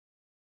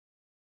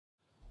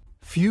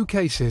Few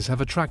cases have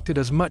attracted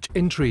as much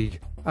intrigue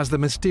as the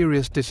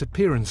mysterious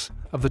disappearance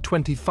of the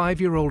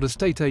 25-year-old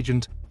estate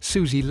agent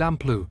Suzy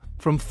Lamplugh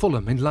from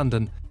Fulham in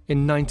London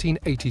in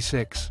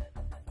 1986.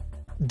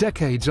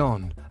 Decades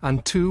on,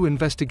 and 2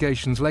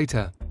 investigations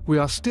later, we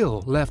are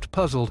still left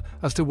puzzled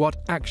as to what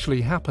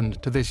actually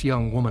happened to this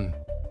young woman.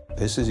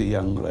 This is a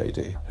young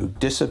lady who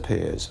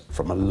disappears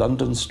from a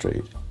London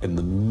street in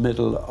the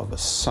middle of a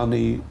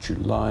sunny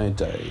July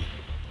day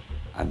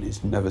and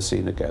is never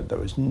seen again.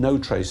 There is no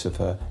trace of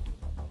her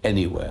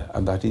anywhere,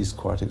 and that is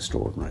quite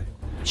extraordinary.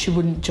 She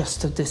wouldn't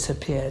just have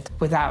disappeared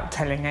without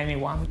telling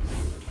anyone.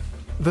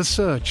 The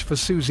search for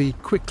Suzy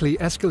quickly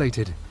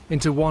escalated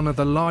into one of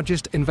the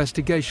largest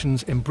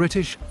investigations in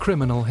British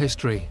criminal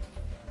history.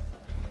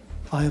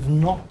 I have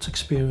not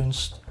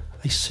experienced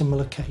a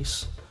similar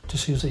case to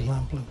Suzy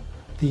Lamplugh.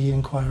 The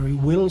inquiry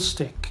will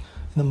stick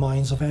in the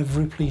minds of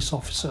every police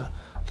officer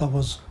that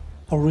was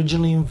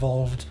originally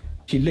involved.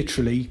 She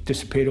literally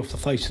disappeared off the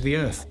face of the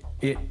earth.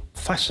 It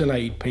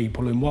fascinated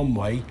people in one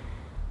way,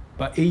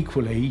 but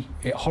equally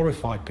it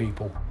horrified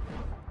people.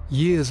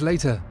 Years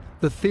later,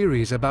 the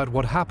theories about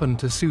what happened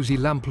to Suzy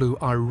Lamplugh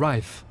are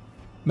rife,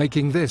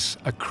 making this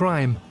a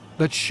crime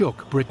that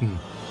shook Britain.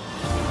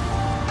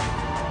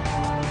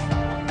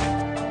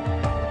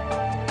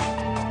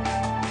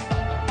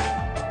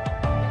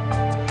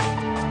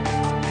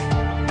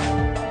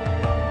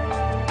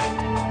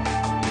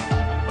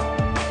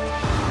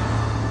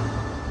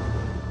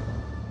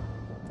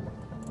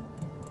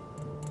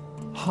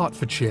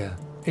 Hertfordshire,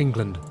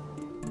 England.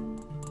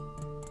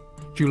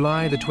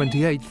 July the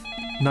 28th,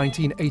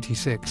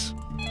 1986.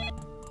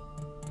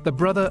 The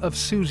brother of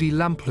Suzy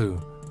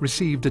Lamplugh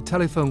received a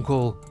telephone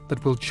call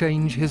that will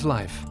change his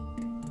life.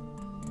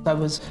 I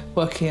was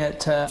working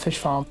at a fish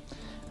farm,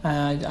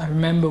 and I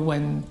remember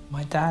when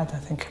my dad, I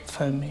think,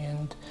 phoned me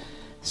and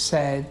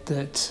said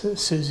that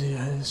Suzy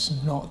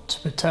has not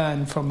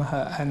returned from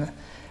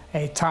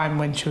a time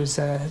when she was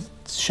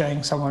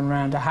showing someone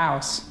around a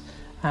house,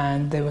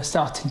 and they were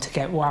starting to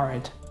get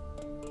worried.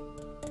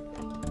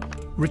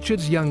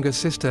 Richard's younger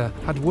sister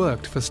had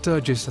worked for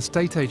Sturgis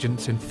estate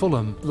agents in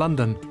Fulham,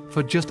 London,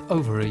 for just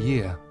over a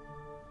year.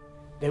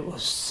 It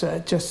was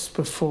just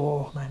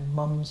before my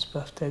mum's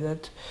birthday,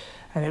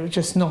 and it was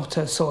just not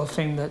a sort of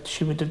thing that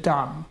she would have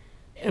done.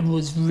 It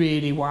was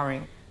really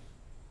worrying.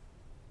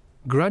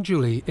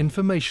 Gradually,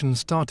 information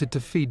started to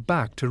feed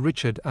back to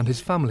Richard and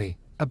his family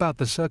about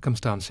the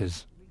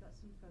circumstances.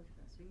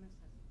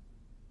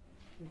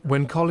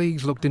 When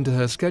colleagues looked into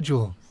her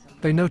schedule,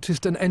 they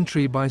noticed an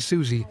entry by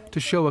Suzy to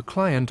show a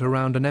client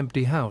around an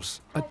empty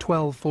house at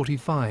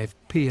 12:45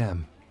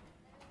 p.m.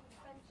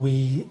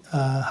 We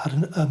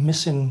had a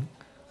missing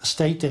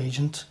estate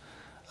agent,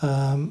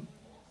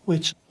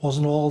 which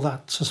wasn't all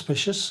that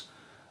suspicious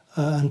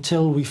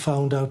until we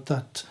found out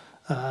that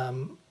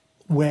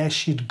where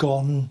she'd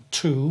gone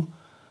to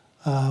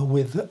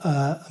with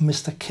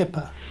Mr.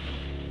 Kipper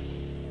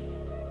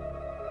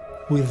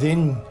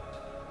within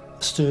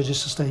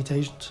Sturgis estate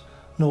agent.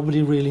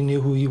 Nobody really knew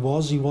who he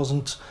was. He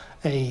wasn't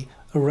a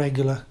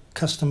regular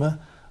customer,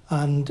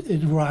 and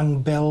it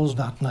rang bells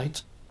that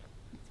night.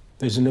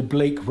 There's an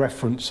oblique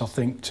reference, I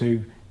think,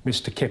 to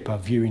Mr. Kipper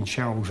viewing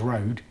Cheryl's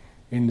Road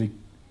in the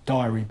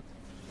diary.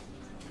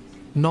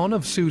 None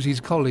of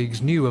Suzy's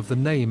colleagues knew of the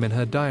name in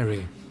her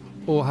diary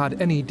or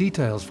had any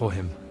details for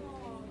him.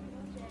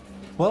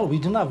 Well, we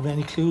didn't have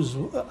any clues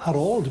at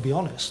all, to be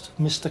honest.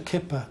 Mr.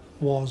 Kipper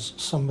was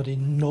somebody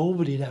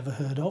nobody had ever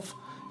heard of.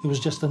 It was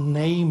just a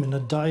name in a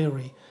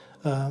diary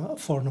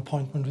for an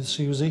appointment with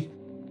Suzy.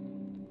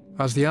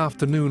 As the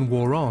afternoon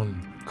wore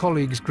on,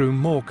 colleagues grew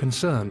more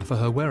concerned for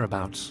her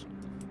whereabouts.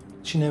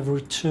 She never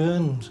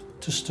returned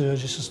to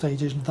Sturgis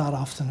estate agent that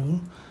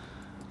afternoon,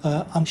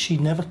 and she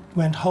never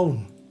went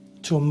home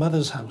to her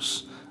mother's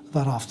house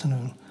that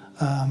afternoon.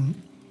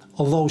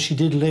 Although she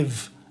did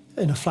live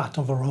in a flat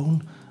of her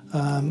own,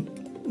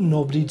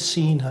 nobody'd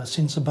seen her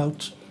since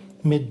about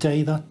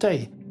midday that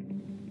day.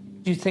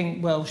 You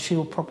think, well,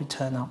 she'll probably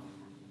turn up,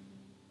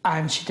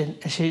 and she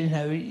didn't.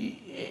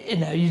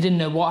 You didn't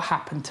know what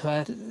happened to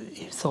her.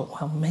 You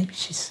thought, well, maybe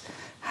she's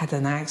had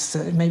an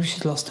accident, maybe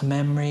she's lost her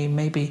memory,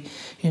 maybe,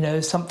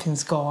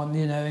 something's gone,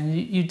 and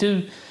you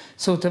do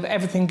sort of,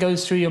 everything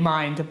goes through your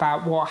mind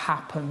about what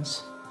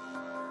happens.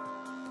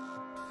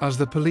 As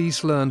the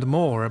police learned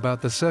more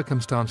about the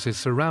circumstances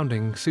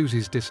surrounding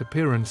Suzy's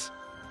disappearance,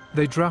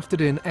 they drafted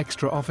in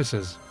extra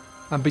officers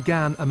and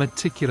began a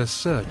meticulous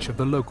search of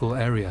the local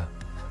area.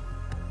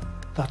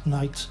 That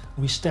night,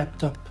 we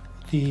stepped up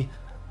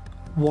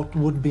what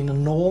would have been a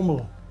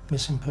normal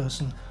missing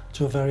person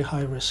to a very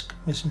high-risk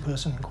missing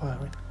person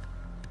inquiry.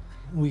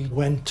 We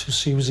went to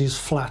Suzy's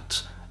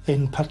flat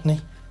in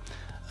Putney.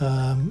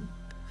 I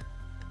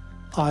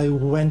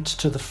went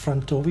to the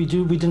front door. We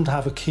didn't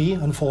have a key,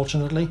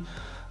 unfortunately,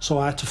 so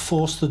I had to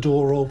force the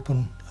door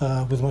open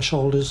with my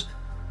shoulders.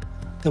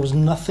 There was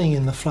nothing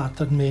in the flat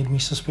that made me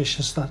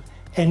suspicious that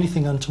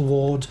anything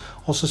untoward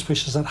or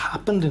suspicious that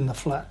happened in the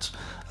flat.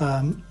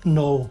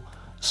 No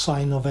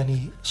sign of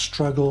any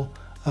struggle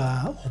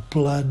or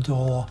blood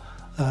or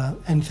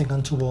anything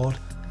untoward.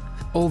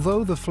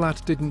 Although the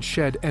flat didn't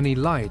shed any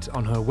light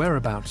on her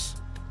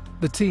whereabouts,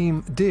 the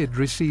team did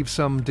receive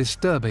some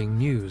disturbing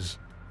news.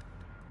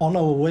 On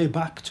our way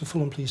back to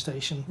Fulham Police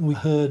Station, we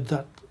heard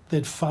that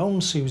they'd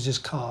found Suzy's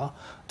car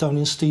down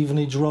in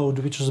Stevenage Road,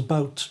 which was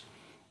about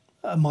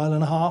a mile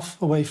and a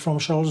half away from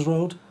Charles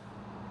Road.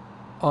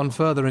 On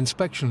further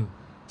inspection,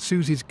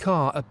 Suzy's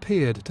car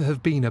appeared to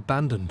have been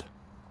abandoned.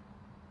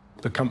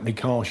 The company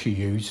car she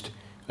used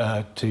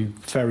to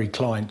ferry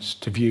clients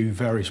to view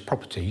various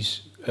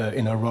properties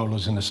in her role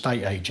as an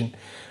estate agent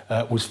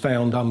was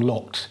found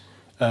unlocked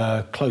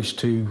close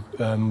to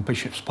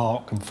Bishop's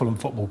Park and Fulham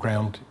Football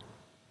Ground.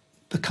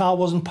 The car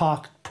wasn't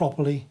parked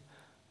properly.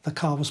 The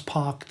car was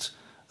parked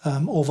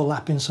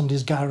overlapping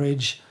somebody's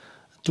garage.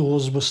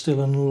 Doors were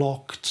still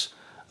unlocked.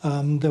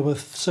 There were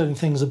certain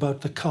things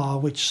about the car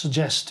which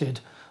suggested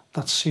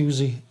that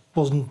Suzy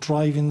wasn't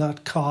driving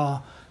that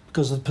car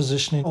because of the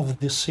positioning of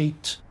the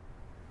seat.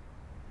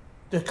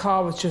 The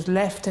car was just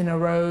left in a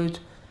road,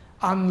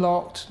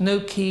 unlocked, no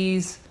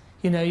keys.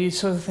 You know, you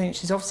sort of think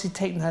she's obviously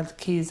taken her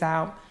keys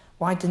out.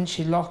 Why didn't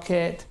she lock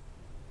it?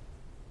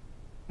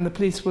 And the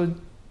police were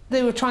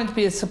trying to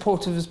be as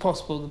supportive as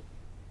possible.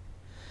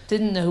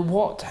 Didn't know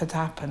what had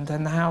happened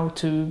and how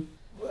to,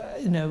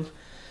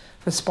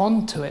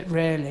 respond to it,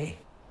 really.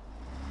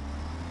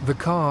 The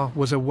car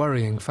was a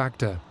worrying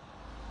factor,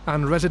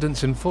 and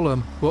residents in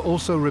Fulham were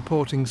also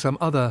reporting some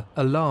other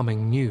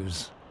alarming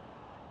news.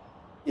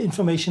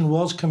 Information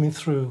was coming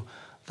through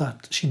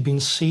that she'd been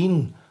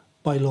seen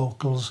by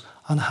locals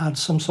and had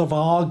some sort of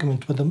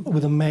argument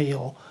with a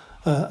male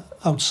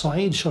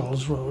outside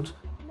Charles Road.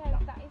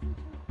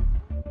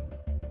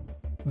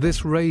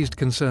 This raised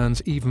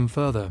concerns even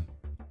further.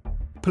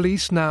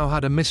 Police now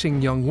had a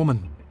missing young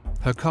woman,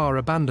 her car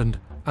abandoned,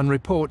 and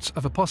reports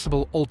of a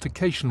possible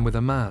altercation with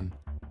a man.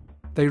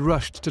 They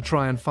rushed to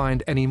try and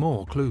find any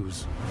more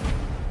clues.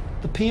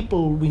 The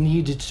people we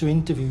needed to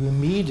interview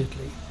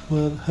immediately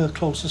were her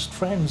closest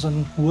friends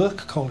and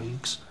work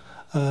colleagues,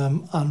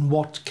 and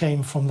what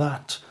came from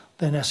that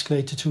then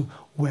escalated to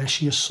where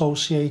she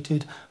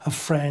associated, her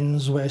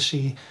friends, where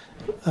she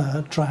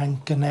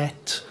drank and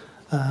ate.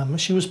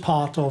 She was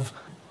part of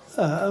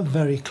a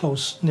very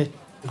close-knit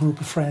group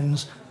of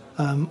friends.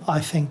 I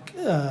think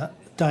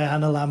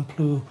Diana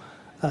Lamplugh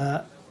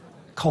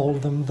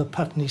called them the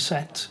Putney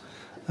set.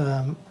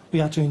 We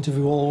had to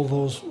interview all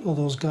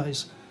those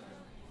guys.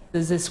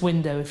 There's this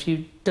window. If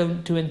you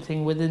don't do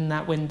anything within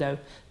that window,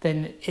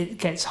 then it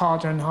gets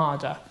harder and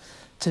harder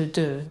to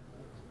do.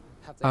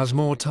 As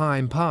more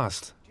time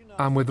passed,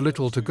 and with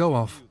little to go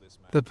off,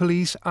 the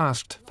police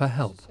asked for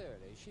help.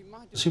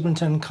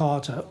 Superintendent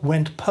Carter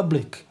went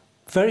public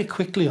very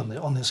quickly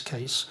on this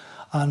case,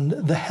 and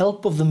the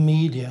help of the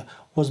media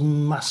was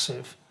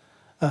massive.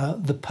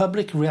 The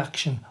public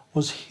reaction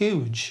was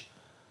huge,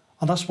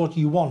 and that's what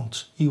you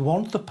want. You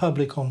want the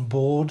public on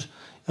board.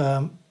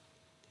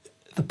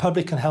 The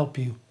public can help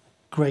you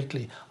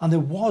greatly, and there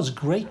was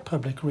great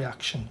public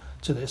reaction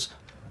to this.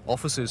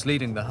 Officers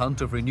leading the hunt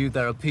have renewed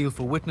their appeal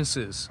for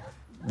witnesses.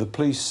 The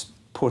police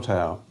put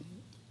out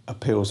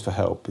appeals for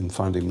help in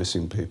finding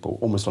missing people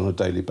almost on a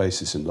daily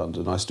basis in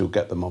London. I still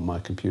get them on my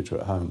computer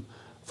at home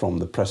from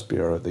the press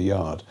bureau at the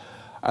Yard.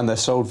 And they're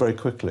sold very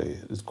quickly.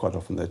 It's quite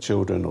often they're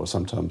children, or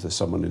sometimes there's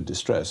someone in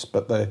distress.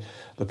 But the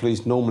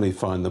police normally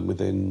find them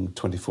within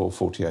 24,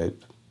 48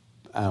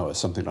 hours,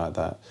 something like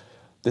that.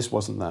 This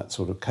wasn't that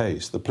sort of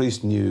case. The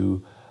police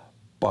knew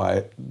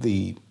by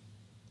the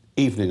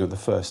evening of the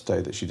first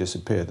day that she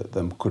disappeared that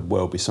there could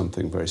well be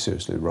something very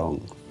seriously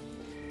wrong.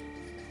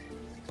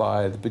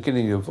 By the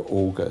beginning of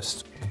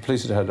August, the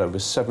police had had over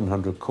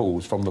 700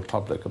 calls from the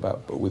public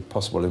with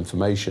possible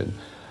information,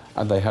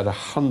 and they had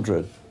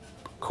 100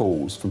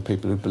 calls from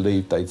people who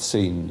believed they'd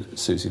seen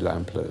Suzy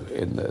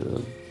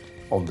Lamplugh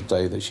on the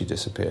day that she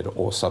disappeared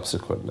or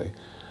subsequently.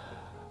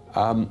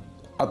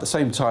 At the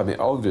same time, it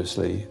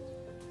obviously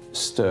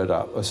stirred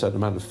up a certain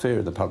amount of fear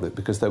in the public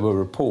because there were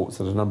reports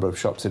that a number of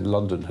shops in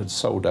London had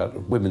sold out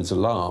of women's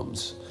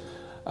alarms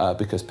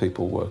because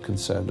people were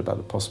concerned about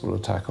a possible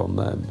attack on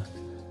them.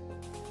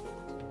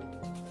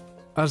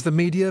 As the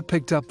media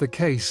picked up the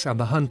case and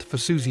the hunt for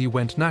Suzy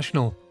went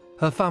national,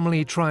 her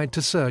family tried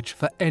to search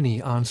for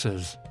any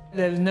answers.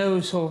 There were no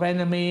sort of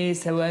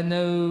enemies, there were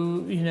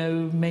no,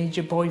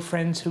 major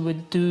boyfriends who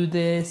would do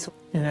this,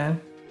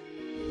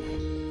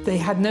 They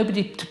had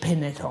nobody to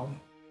pin it on.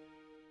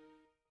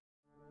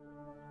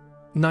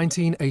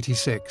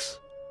 1986.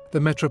 The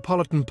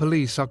Metropolitan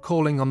Police are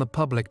calling on the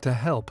public to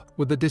help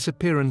with the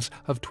disappearance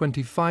of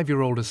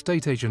 25-year-old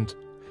estate agent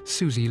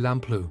Suzy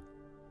Lamplugh.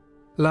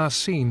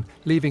 Last seen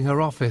leaving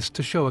her office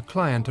to show a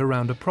client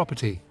around a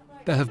property.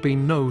 There have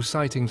been no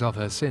sightings of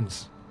her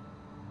since.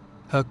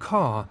 Her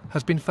car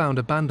has been found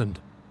abandoned,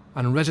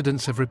 and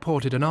residents have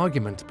reported an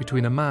argument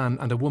between a man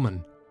and a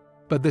woman.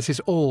 But this is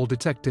all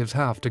detectives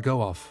have to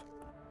go off.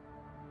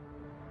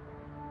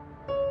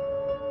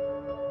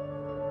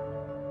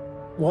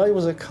 Why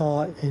was a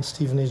car in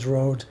Stevenage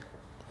Road?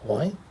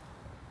 Why?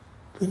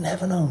 We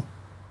never know.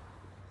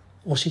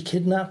 Was she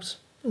kidnapped?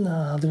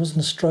 No, there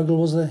wasn't a struggle,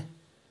 was there?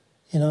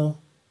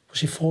 Was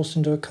she forced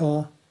into a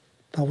car?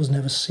 That was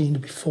never seen to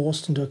be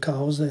forced into a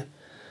car, was there?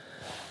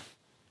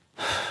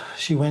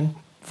 She went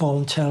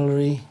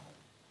voluntarily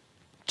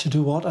to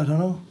do what? I don't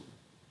know.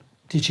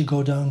 Did she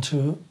go down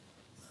to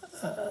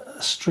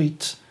a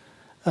street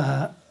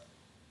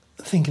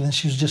thinking that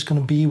she was just going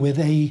to be with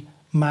a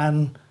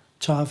man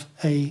to have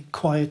a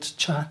quiet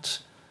chat,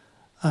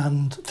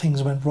 and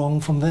things went wrong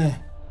from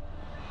there?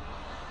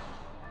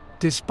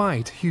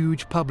 Despite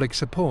huge public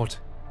support,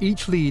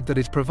 each lead that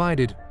is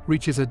provided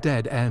reaches a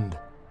dead end.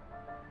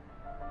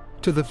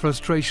 To the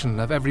frustration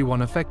of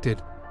everyone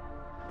affected,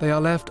 they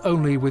are left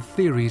only with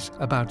theories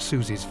about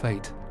Suzy's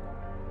fate.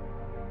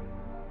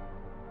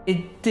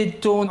 It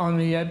did dawn on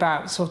me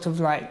about sort of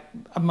like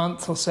a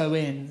month or so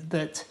in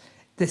that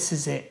this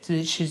is it.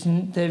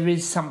 That there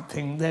is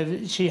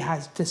something. She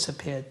has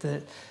disappeared.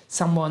 That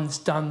someone's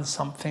done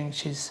something.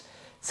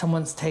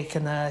 Someone's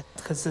taken her,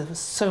 because there was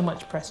so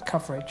much press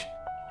coverage.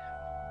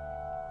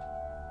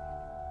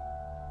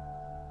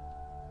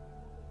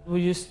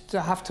 We used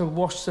to have to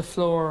wash the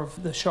floor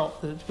of the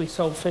shop that we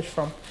sold fish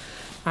from,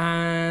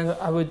 and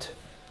I would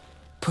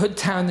put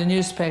down the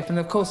newspaper, and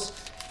of course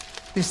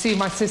you see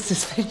my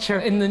sister's picture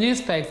in the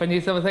newspaper, and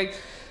you sort of think,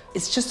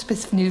 it's just a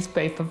bit of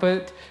newspaper,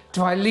 but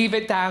do I leave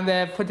it down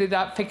there, put it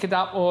up, pick it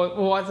up, or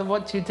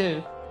what do you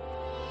do?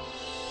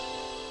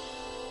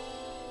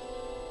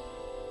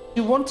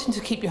 You're wanting to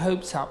keep your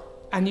hopes up,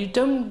 and you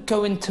don't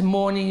go into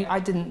mourning. I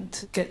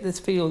didn't get this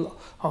feel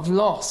of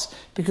loss,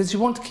 because you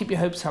want to keep your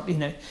hopes up, you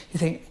know. You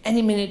think,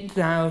 any minute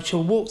now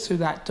she'll walk through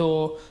that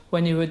door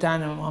when you were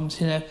down at Mum's,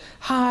 you know,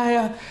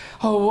 hi,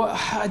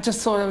 I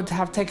just thought I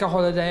would take a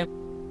holiday.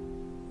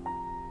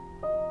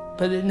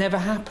 But it never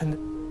happened.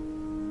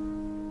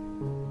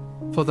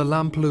 For the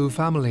Lamplugh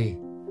family,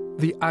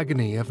 the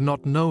agony of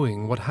not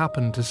knowing what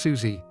happened to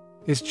Suzy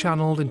is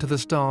channeled into the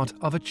start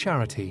of a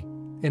charity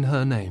in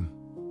her name.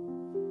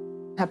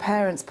 Her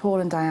parents, Paul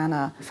and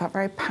Diana, felt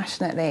very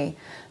passionately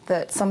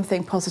that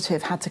something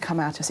positive had to come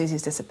out of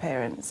Suzy's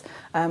disappearance.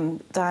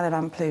 Diana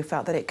Lamplugh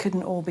felt that it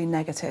couldn't all be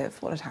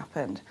negative, what had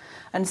happened.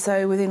 And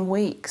so within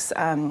weeks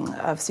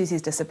of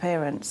Suzy's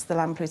disappearance, the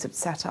Lamplughs had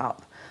set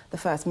up the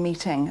first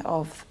meeting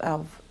of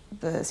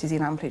the Suzy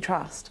Lamplugh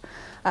Trust,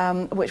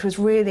 which was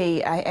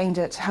really aimed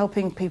at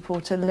helping people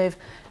to live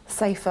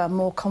safer,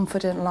 more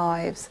confident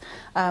lives,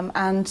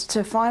 and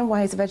to find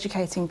ways of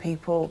educating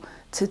people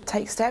to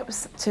take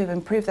steps to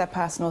improve their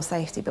personal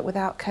safety, but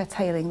without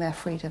curtailing their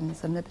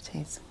freedoms and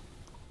liberties.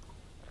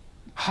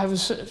 I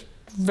was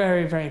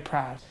very, very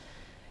proud.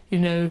 You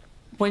know,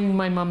 when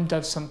my mum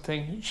does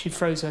something, she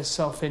throws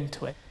herself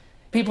into it.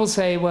 People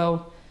say,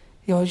 well,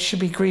 you should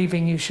be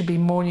grieving, you should be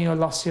mourning your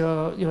loss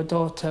of your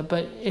daughter,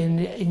 but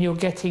in you're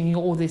getting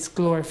all this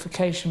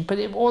glorification. But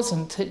it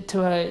wasn't.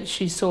 To her,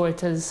 she saw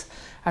it as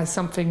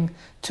something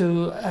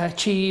to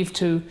achieve,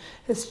 to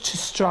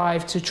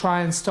strive, to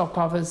try and stop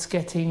others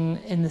getting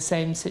in the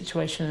same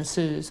situation as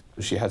Suze.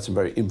 She had some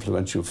very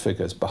influential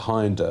figures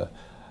behind her,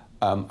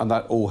 and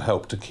that all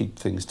helped to keep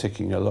things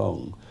ticking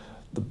along.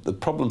 The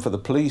problem for the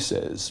police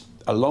is,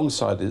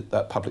 alongside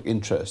that public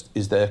interest,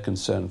 is their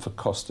concern for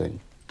costing.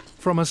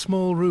 From a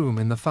small room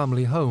in the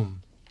family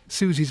home,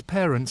 Suzy's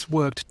parents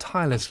worked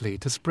tirelessly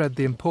to spread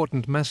the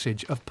important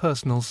message of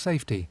personal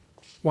safety,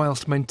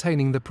 whilst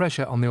maintaining the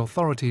pressure on the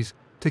authorities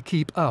to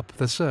keep up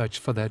the search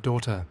for their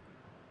daughter.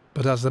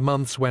 But as the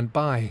months went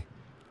by,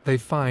 they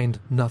find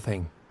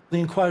nothing. The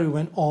inquiry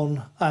went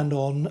on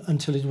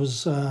until it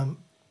was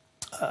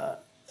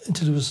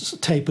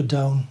tapered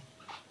down,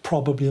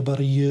 probably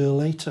about a year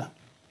later.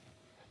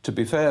 To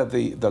be fair,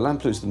 the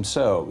Lamplughs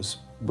themselves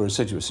were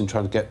assiduous in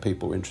trying to get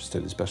people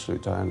interested, especially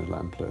Diana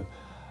Lamplugh.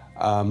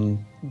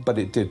 But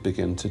it did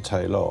begin to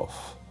tail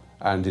off.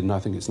 And in, I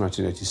think it's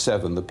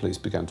 1987, the police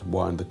began to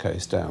wind the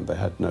case down. They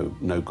had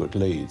no good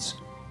leads.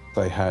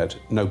 They had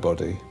no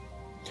body.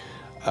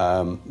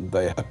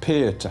 They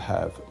appeared to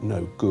have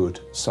no good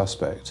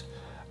suspect,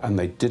 and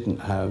they didn't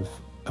have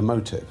a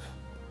motive.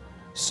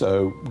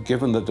 So,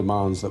 given the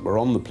demands that were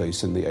on the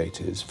police in the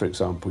 80s, for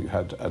example, you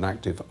had an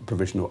active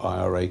provisional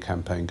IRA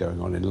campaign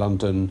going on in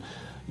London,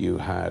 you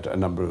had a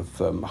number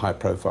of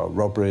high-profile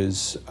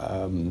robberies.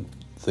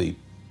 The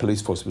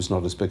police force was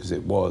not as big as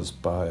it was,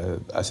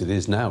 as it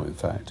is now, in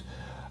fact.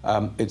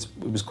 It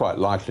was quite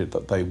likely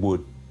that they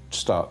would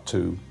start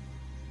to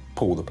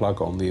pull the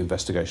plug on the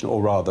investigation,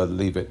 or rather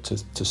leave it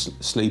to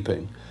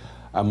sleeping.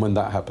 And when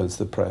that happens,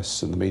 the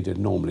press and the media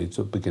normally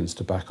begins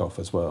to back off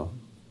as well.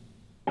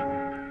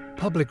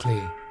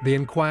 Publicly, the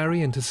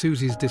inquiry into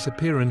Suzy's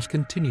disappearance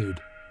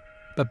continued,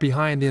 but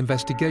behind the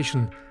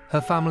investigation,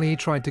 her family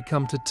tried to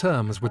come to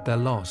terms with their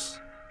loss.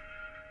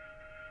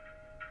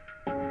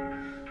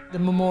 The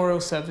memorial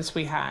service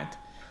we had,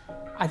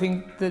 I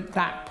think at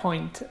that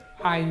point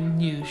I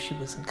knew she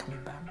wasn't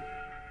coming back.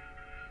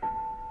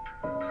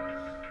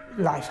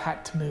 Life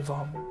had to move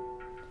on.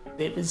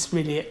 It was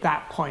really at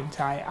that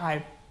point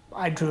I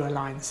drew a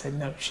line and said,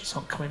 no, she's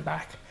not coming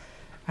back,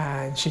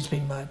 and she's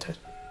been murdered.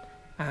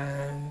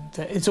 And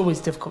it's always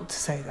difficult to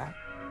say that.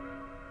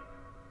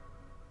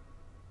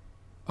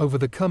 Over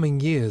the coming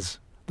years,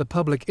 the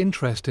public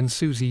interest in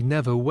Suzy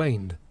never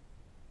waned,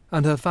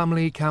 and her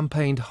family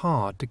campaigned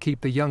hard to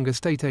keep the young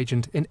estate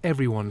agent in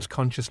everyone's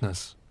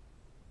consciousness.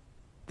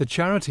 The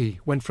charity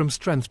went from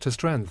strength to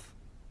strength,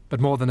 but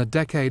more than a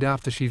decade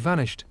after she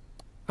vanished,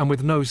 and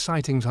with no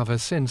sightings of her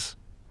since,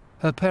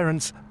 her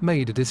parents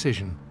made a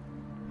decision.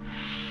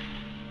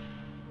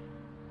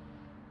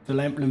 The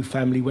Lamplugh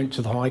family went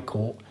to the High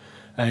Court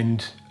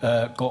and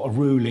got a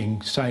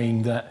ruling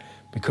saying that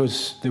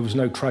because there was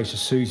no trace of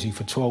Suzy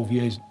for 12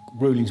 years,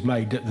 rulings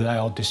made that they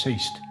are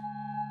deceased.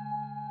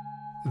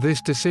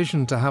 This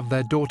decision to have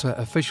their daughter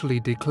officially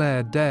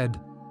declared dead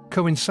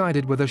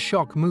coincided with a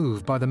shock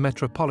move by the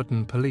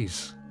Metropolitan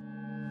Police.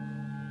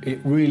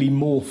 It really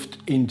morphed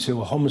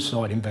into a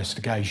homicide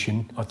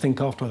investigation, I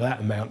think after that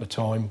amount of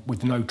time,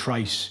 with no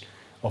trace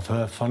of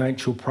her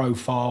financial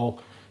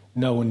profile.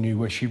 No one knew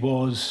where she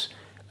was.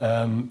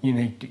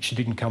 She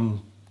didn't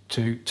come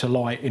to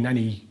light in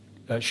any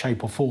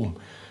shape or form.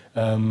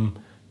 And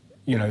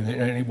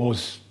it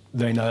was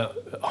then a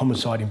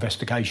homicide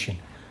investigation.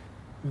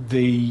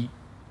 The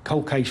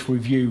Cold Case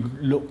Review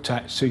looked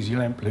at Suzy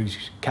Lamplug's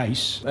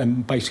case,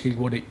 and basically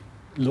what it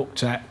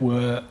looked at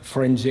were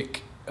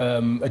forensic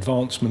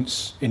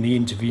advancements in the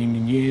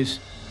intervening years.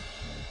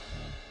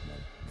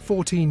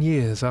 14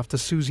 years after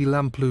Suzy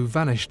Lamplugh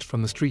vanished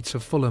from the streets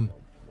of Fulham,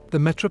 the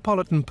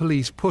Metropolitan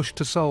Police pushed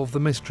to solve the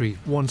mystery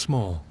once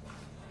more.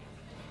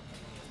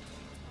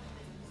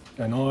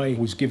 And I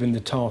was given the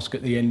task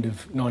at the end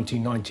of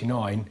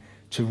 1999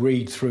 to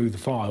read through the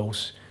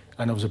files,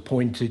 and I was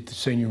appointed the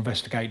senior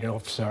investigating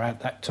officer at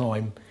that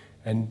time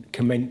and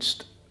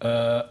commenced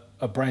a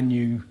brand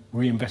new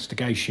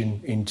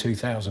reinvestigation in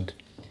 2000.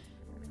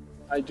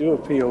 I do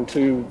appeal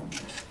to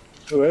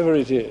whoever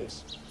it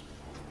is,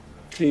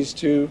 please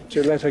to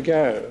let her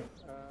go.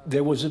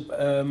 There was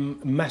a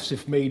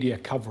massive media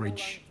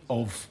coverage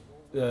of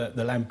the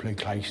Lamplugh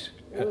case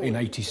in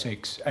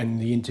 '86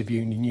 and the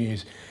intervening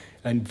years,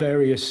 and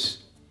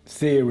various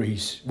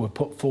theories were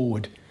put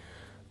forward.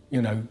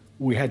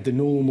 We had the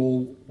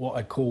normal, what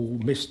I call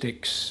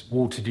mystics,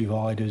 water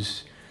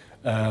dividers,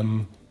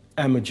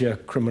 amateur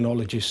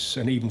criminologists,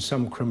 and even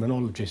some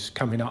criminologists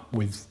coming up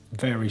with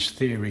various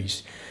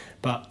theories.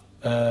 But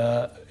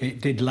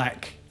it did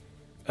lack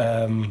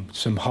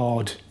some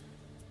hard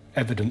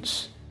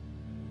evidence.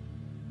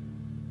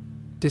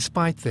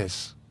 Despite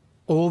this,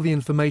 all the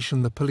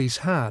information the police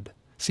had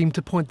seemed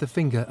to point the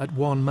finger at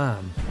one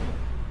man,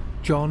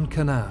 John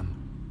Cannan.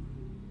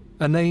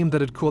 A name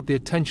that had caught the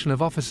attention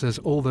of officers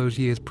all those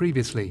years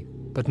previously,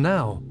 but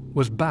now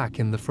was back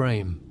in the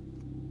frame.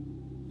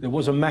 There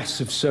was a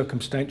massive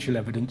circumstantial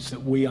evidence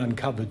that we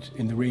uncovered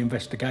in the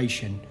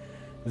reinvestigation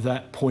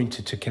that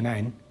pointed to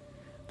Cannan.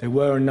 There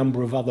were a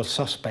number of other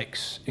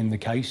suspects in the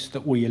case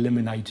that we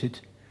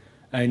eliminated,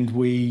 and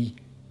we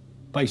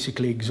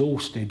basically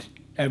exhausted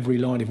every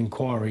line of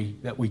inquiry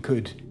that we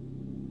could.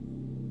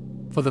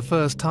 For the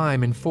first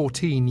time in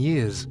 14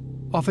 years,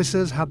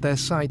 officers had their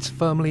sights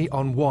firmly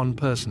on one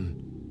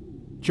person,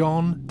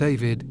 John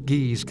David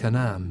Guise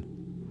Cannan,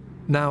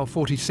 now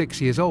 46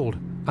 years old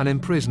and in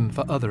prison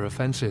for other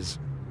offences.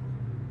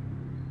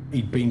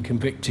 He'd been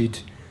convicted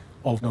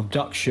of an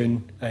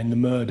abduction and the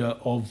murder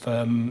of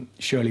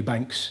Shirley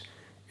Banks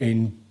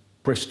in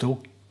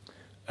Bristol,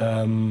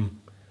 and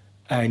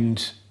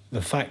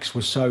the facts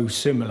were so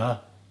similar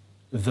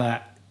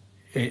that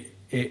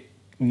it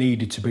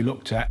needed to be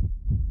looked at.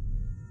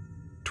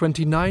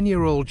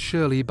 29-year-old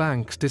Shirley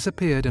Banks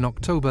disappeared in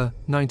October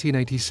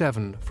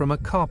 1987 from a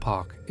car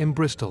park in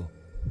Bristol,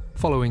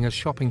 following a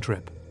shopping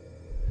trip.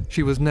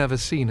 She was never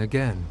seen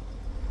again.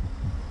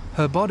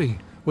 Her body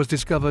was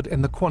discovered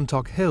in the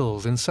Quantock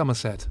Hills in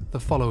Somerset the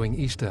following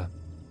Easter.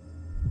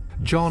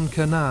 John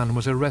Cannan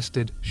was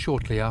arrested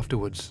shortly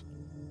afterwards.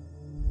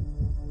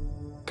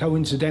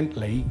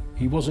 Coincidentally,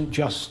 he wasn't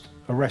just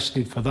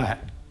arrested for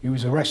that. He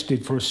was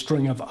arrested for a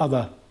string of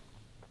other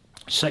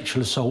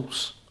sexual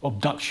assaults,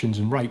 abductions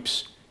and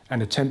rapes,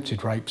 and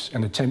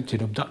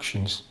attempted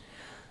abductions.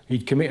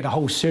 He'd committed a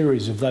whole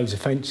series of those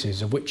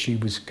offences of which he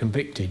was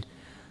convicted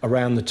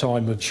around the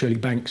time of Shirley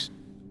Banks.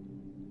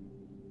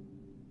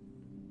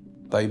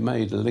 They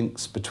made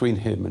links between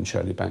him and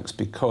Shirley Banks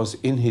because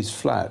in his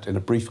flat, in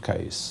a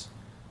briefcase,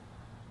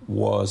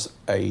 was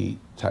a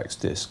tax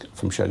disc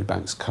from Shirley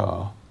Banks'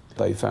 car.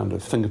 They found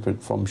a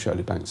fingerprint from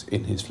Shirley Banks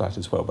in his flat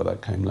as well, but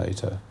that came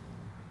later.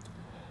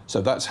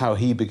 So that's how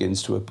he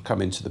begins to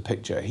come into the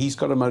picture. He's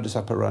got a modus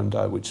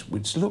operandi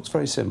which looks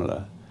very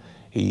similar.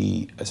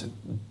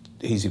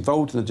 He's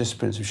involved in the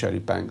disappearance of Shirley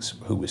Banks,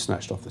 who was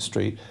snatched off the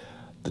street.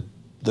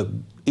 The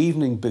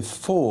evening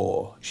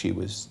before she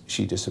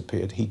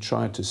disappeared, he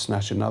tried to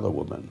snatch another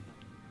woman.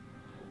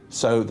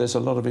 So there's a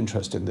lot of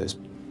interest in this.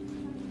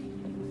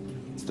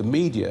 It's the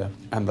media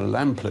and the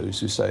Lamplughs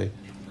who say,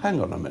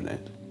 hang on a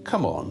minute,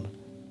 come on,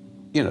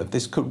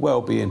 this could well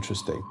be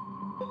interesting.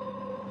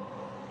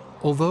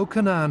 Although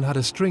Cannan had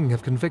a string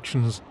of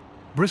convictions,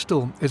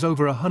 Bristol is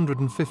over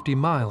 150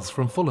 miles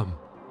from Fulham.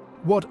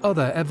 What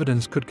other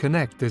evidence could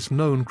connect this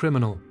known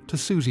criminal to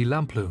Suzy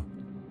Lamplugh?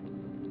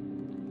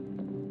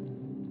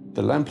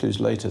 The Lamplughs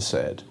later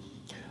said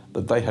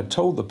that they had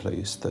told the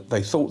police that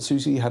they thought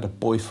Suzy had a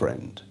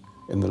boyfriend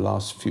in the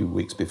last few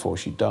weeks before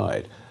she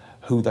died,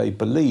 who they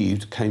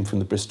believed came from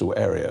the Bristol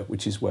area,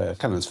 which is where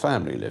Cannon's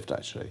family lived,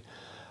 actually.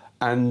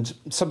 And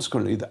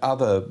subsequently, the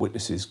other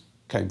witnesses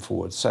came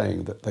forward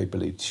saying that they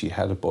believed she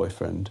had a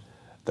boyfriend,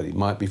 that he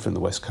might be from the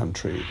West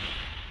Country.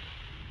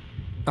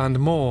 And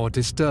more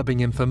disturbing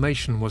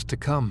information was to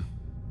come.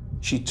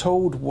 She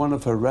told one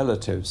of her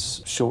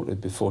relatives shortly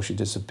before she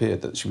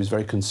disappeared that she was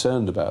very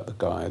concerned about the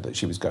guy that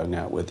she was going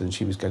out with, and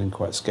she was getting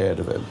quite scared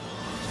of him.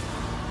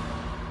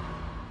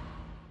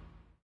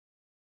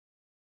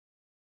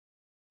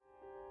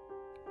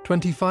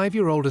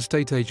 "25-year-old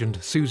estate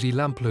agent Suzy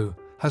Lamplugh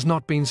has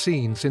not been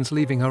seen since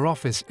leaving her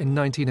office in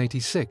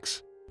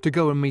 1986 to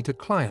go and meet a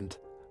client,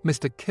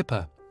 Mr.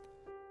 Kipper.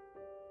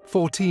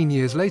 14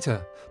 years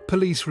later,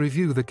 police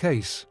review the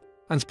case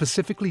and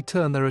specifically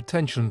turn their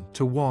attention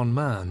to one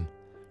man,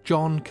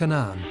 John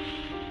Cannan.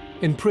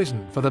 In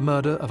prison for the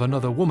murder of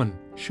another woman,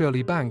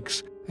 Shirley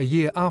Banks, a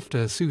year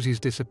after Suzy's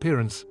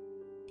disappearance,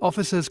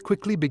 officers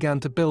quickly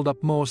began to build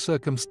up more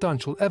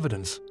circumstantial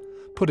evidence,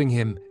 putting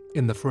him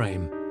in the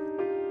frame.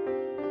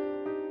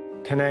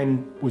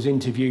 Cannan was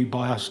interviewed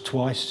by us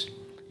twice.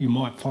 You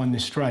might find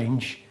this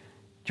strange.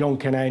 John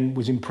Cannan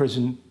was in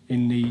prison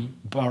in the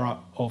borough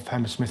of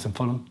Hammersmith and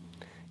Fulham,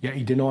 yet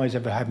he denies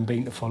ever having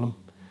been to Fulham.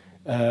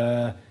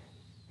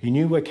 He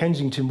knew where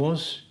Kensington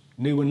was,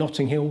 knew where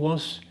Notting Hill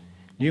was,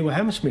 knew where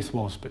Hammersmith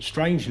was, but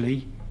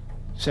strangely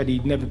said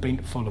he'd never been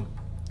to Fulham.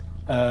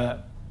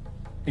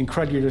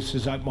 Incredulous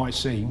as that might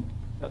seem,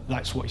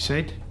 that's what he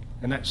said,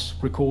 and that's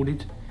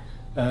recorded.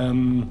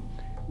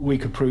 We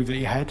could prove that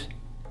he had.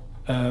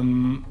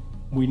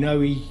 We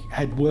know he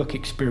had work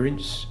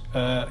experience.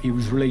 He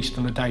was released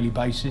on a daily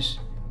basis.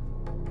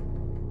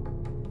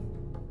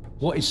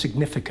 What is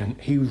significant,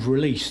 he was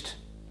released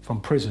from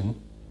prison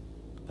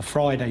the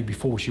Friday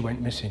before she went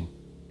missing.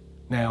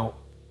 Now,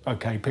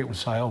 okay, people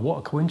say, oh, what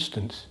a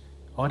coincidence.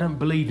 I don't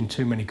believe in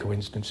too many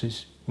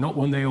coincidences, not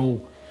when they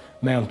all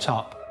mount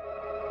up.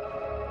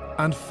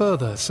 And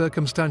further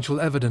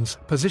circumstantial evidence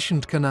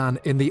positioned Cannan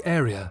in the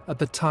area at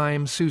the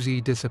time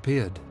Suzy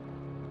disappeared.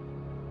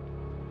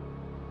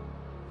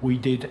 We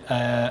did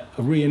a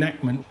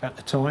reenactment at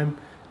the time,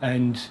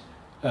 and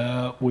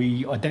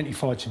we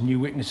identified some new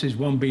witnesses,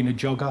 one being a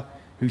jogger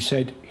who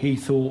said he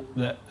thought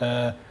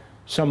that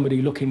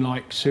somebody looking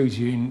like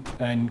Suzy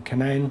and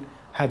Cannan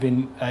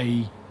having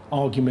an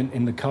argument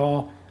in the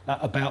car at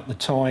about the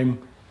time.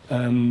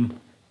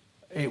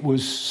 It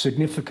was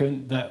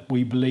significant that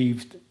we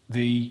believed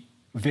the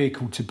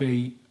vehicle to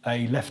be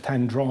a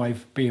left-hand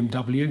drive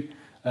BMW,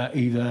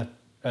 either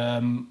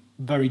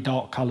very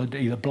dark coloured,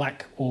 either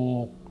black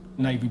or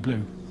navy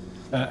blue,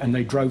 and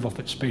they drove off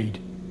at speed.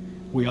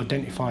 We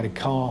identified a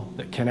car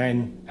that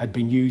Cannan had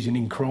been using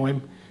in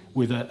crime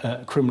with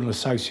a criminal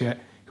associate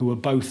who were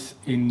both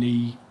in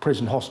the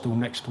prison hostel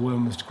next to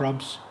Wormwood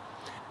Scrubs.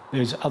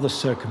 There's other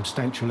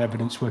circumstantial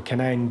evidence where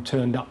Cannan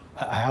turned up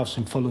at a house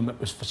in Fulham that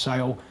was for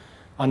sale,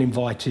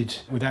 uninvited,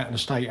 without an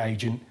estate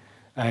agent,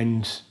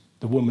 and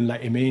the woman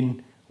let him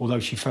in, although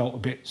she felt a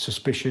bit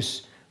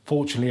suspicious.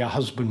 Fortunately, her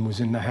husband was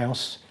in the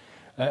house.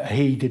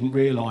 He didn't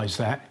realise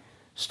that,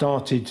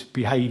 started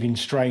behaving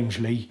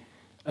strangely,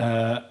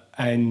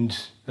 and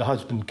the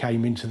husband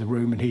came into the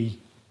room and he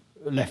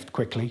left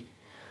quickly.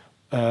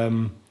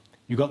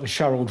 You got the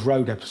Sherald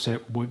Road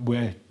episode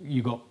where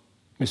you got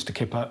Mr.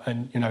 Kipper,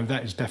 and you know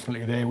that is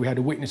definitely there. We had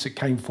a witness that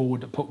came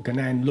forward that put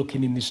Cannan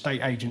looking in the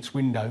estate agent's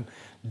window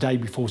the day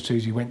before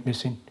Suzy went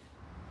missing.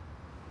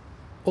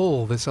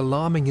 All this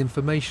alarming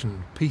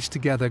information, pieced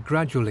together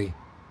gradually,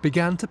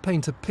 began to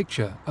paint a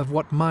picture of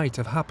what might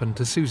have happened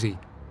to Suzy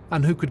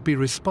and who could be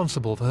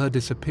responsible for her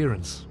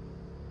disappearance.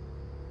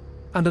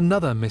 And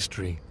another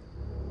mystery.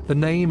 The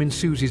name in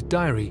Suzy's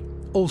diary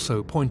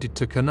also pointed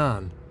to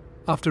Cannan,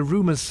 after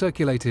rumours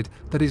circulated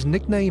that his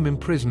nickname in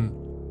prison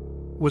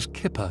was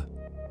Kipper.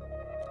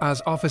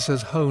 As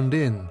officers honed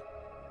in,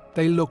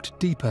 they looked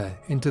deeper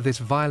into this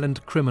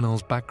violent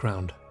criminal's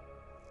background.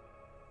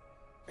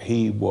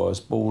 He was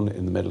born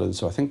in the Midlands,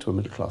 so I think to a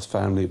middle-class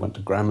family, went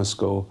to grammar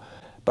school,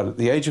 but at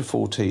the age of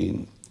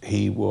 14,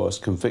 he was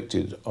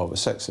convicted of a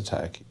sex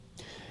attack.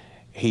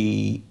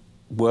 He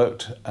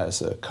worked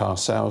as a car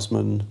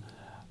salesman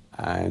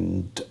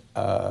and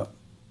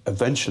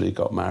eventually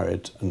got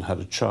married and had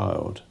a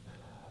child,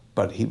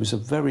 but he was a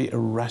very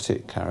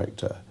erratic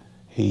character.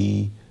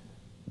 He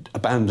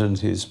abandoned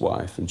his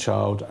wife and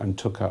child and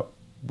took up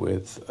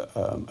with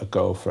a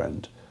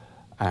girlfriend,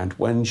 and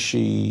when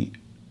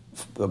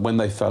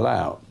they fell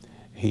out,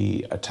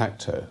 he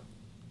attacked her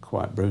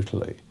quite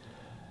brutally.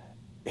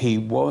 He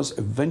was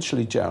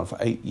eventually jailed for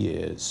 8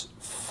 years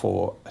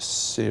for a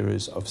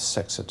series of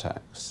sex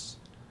attacks.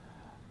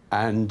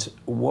 And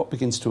what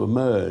begins to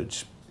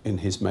emerge in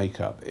his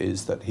makeup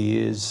is that he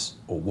is,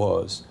 or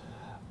was,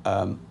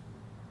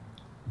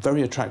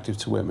 very attractive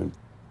to women.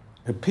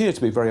 He appeared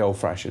to be very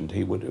old-fashioned.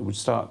 He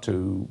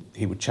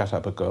would chat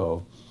up a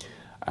girl,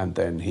 and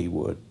then he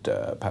would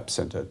perhaps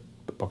send her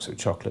a box of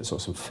chocolates or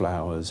some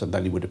flowers, and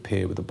then he would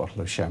appear with a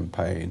bottle of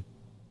champagne.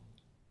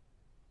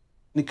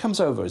 And he comes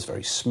over as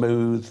very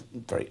smooth,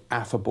 very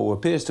affable,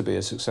 appears to be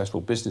a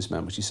successful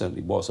businessman, which he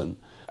certainly wasn't,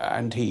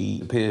 and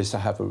he appears to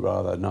have a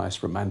rather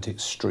nice romantic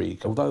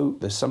streak, although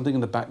there's something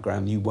in the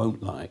background you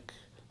won't like,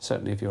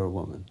 certainly if you're a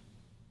woman.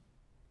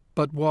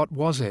 But what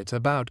was it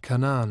about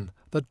Canaan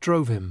that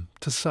drove him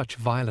to such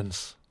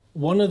violence?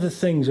 One of the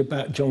things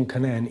about John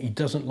Canaan, he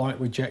doesn't like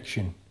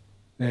rejection.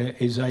 There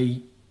is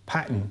a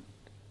pattern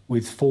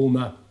with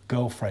former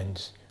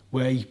girlfriends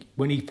where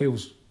when he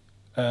feels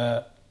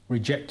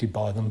rejected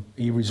by them,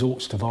 he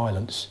resorts to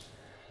violence.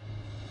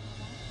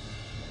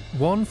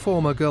 One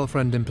former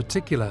girlfriend in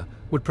particular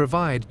would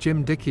provide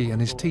Jim Dickey and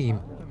his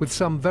team with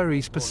some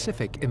very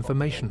specific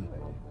information.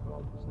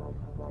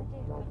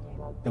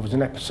 There was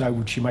an episode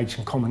where she made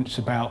some comments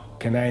about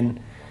Canaan.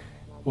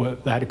 Where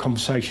they had a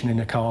conversation in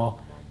a car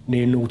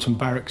near Norton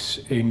Barracks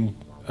in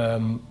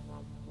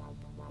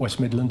West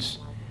Midlands,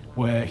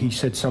 where he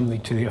said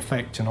something to the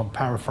effect, and I'm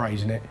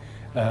paraphrasing it,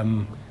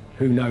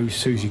 who knows,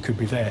 Suzy could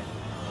be there.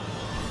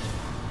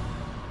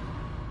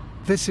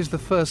 This is the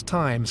first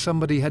time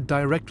somebody had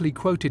directly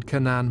quoted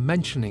Canaan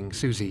mentioning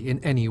Suzy in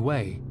any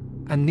way,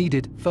 and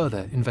needed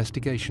further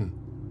investigation.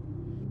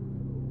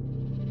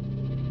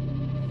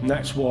 And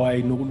that's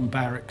why Norton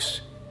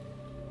Barracks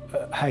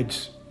had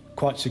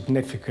quite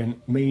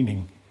significant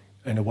meaning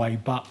in a way,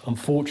 but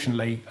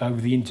unfortunately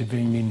over the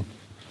intervening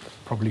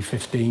probably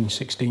 15,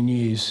 16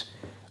 years,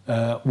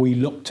 we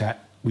did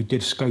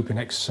a scoping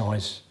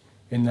exercise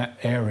in that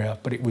area,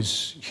 but it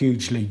was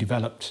hugely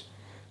developed,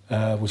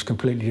 was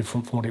completely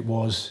different from what it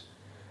was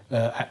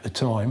at the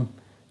time,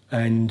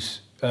 and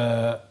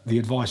the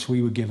advice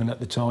we were given at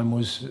the time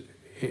was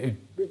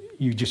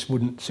you just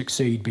wouldn't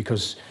succeed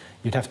because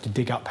you'd have to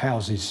dig up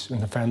houses and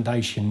the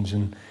foundations,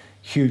 and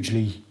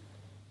hugely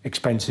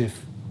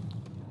expensive.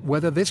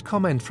 Whether this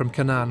comment from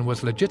Canaan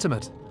was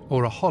legitimate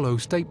or a hollow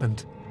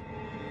statement,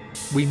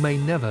 we may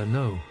never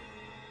know.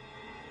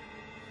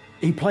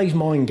 He plays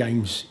mind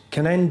games.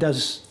 Canaan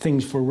does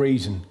things for a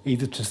reason,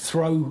 either to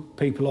throw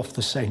people off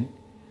the scent,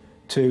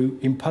 to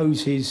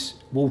impose his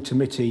Walter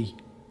Mitty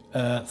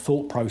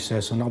thought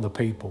process on other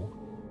people.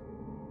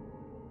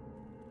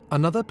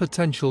 Another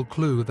potential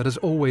clue that has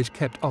always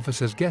kept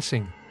officers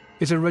guessing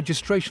is a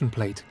registration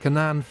plate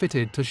Canaan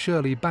fitted to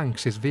Shirley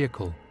Banks's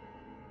vehicle,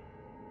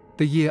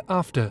 the year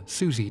after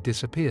Suzy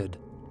disappeared.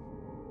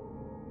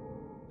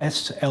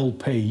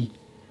 SLP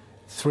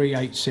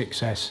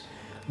 386S.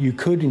 You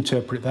could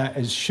interpret that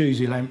as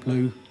Suzy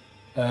Lamplugh,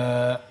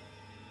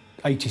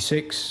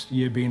 86,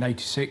 year being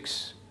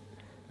 86.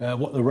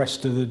 What the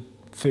rest of the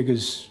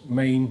figures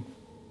mean,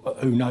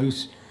 who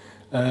knows?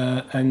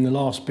 And the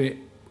last bit,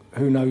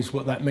 who knows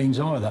what that means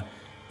either.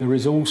 There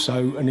is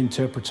also an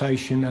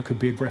interpretation that could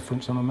be a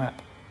reference on a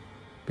map,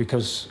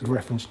 because the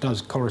reference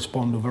does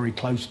correspond or very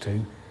close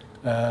to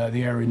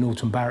the area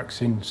Norton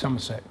Barracks in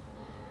Somerset.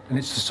 And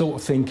it's the sort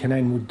of thing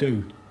Canaan would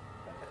do.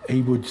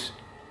 He would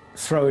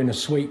throw in a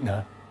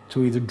sweetener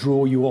to either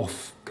draw you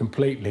off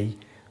completely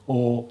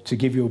or to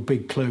give you a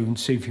big clue and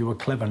see if you were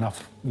clever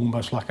enough,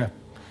 almost like a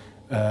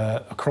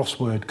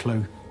crossword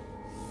clue.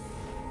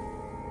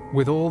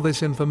 With all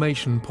this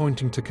information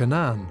pointing to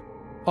Canaan,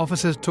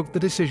 officers took the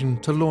decision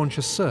to launch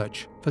a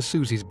search for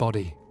Suzy's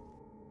body.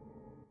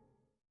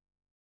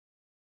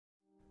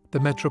 The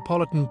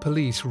Metropolitan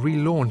Police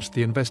relaunched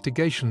the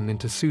investigation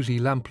into Suzy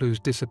Lamplugh's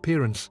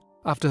disappearance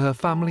after her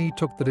family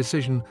took the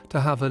decision to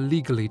have her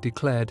legally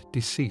declared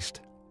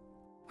deceased.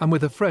 And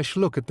with a fresh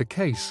look at the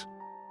case,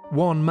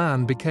 one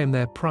man became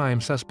their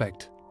prime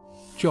suspect,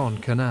 John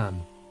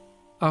Canaan.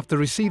 After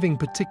receiving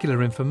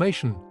particular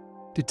information,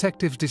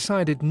 detectives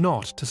decided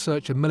not to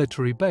search a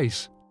military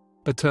base,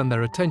 but turned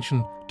their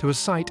attention to a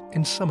site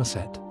in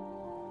Somerset. There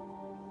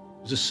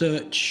was a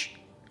search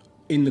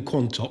in the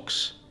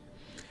Quantocks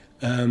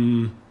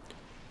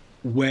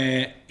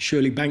where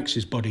Shirley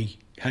Banks's body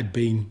had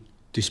been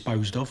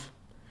disposed of.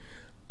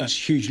 That's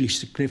hugely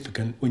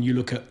significant when you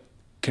look at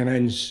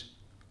Canaan's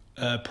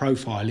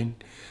profiling.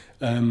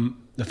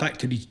 The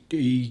fact that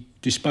he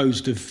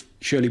disposed of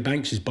Shirley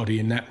Banks's body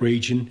in that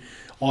region,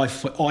 I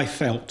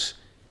felt,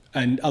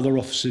 and other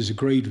officers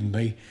agreed with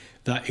me,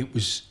 that it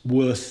was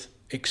worth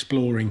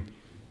exploring,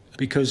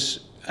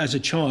 because as a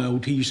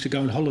child he used to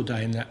go on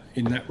holiday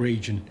in that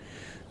region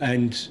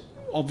and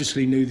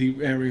obviously knew the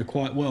area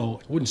quite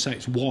well. I wouldn't say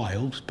it's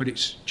wild, but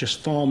it's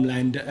just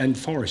farmland and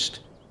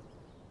forest.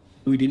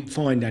 We didn't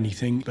find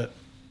anything, but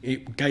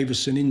it gave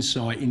us an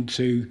insight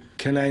into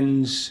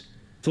Canaan's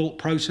thought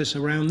process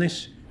around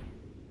this.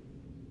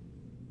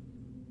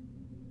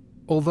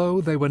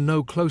 Although they were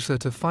no closer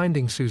to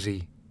finding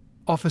Suzy,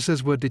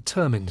 officers were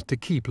determined to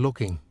keep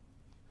looking.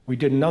 We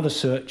did another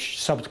search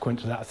subsequent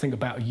to that, I think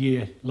about a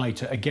year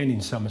later, again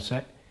in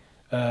Somerset,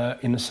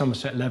 in the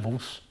Somerset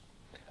Levels,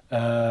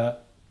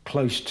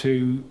 close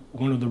to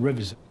one of the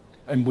rivers.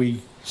 And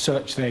we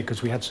searched there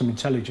because we had some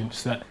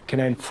intelligence that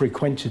Canaan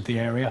frequented the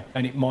area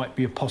and it might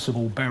be a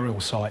possible burial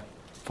site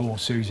for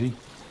Suzy.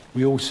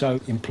 We also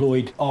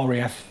employed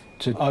RAF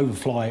to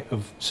overfly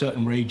of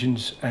certain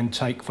regions and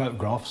take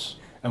photographs,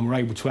 and were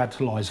able to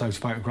analyse those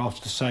photographs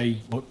to say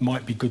what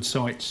might be good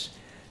sites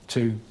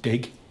to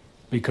dig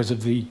because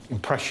of the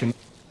impression.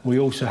 We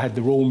also had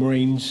the Royal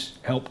Marines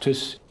helped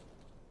us.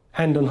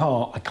 Hand on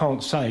heart, I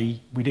can't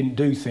say we didn't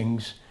do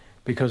things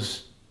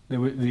because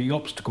the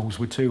obstacles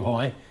were too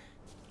high.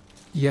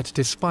 Yet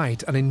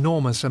despite an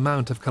enormous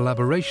amount of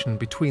collaboration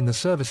between the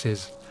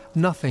services,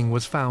 nothing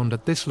was found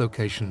at this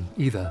location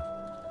either.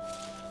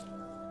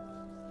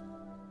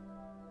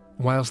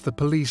 Whilst the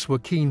police were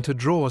keen to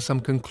draw some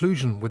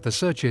conclusion with the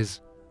searches,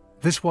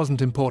 this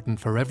wasn't important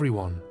for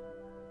everyone.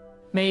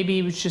 Maybe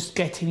it was just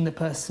getting the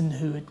person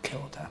who had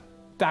killed her.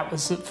 That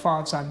was as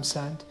far as I'm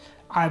concerned.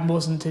 I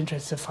wasn't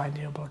interested in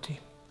finding her body.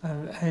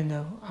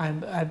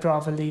 I'd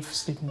rather leave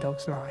sleeping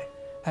dogs lie.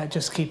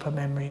 Just keep her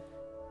memory.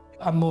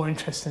 I'm more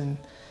interested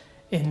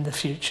in the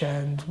future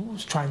and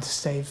trying to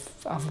save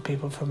other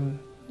people from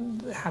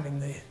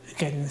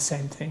getting the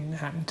same thing that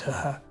happened to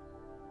her.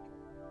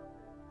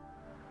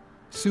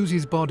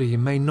 Suzy's body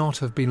may not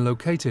have been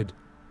located,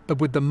 but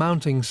with the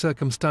mounting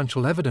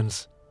circumstantial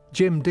evidence,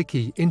 Jim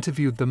Dickey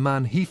interviewed the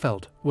man he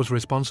felt was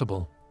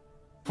responsible.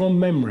 From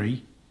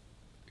memory,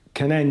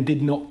 Canaan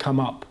did not come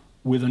up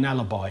with an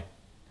alibi.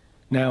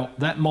 Now,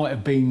 that might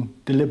have been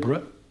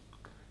deliberate.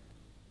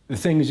 The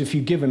thing is, if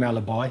you give an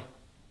alibi,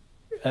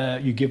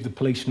 you give the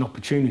police an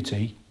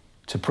opportunity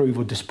to prove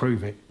or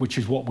disprove it, which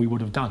is what we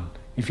would have done.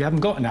 If you haven't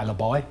got an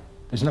alibi,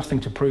 there's nothing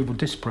to prove or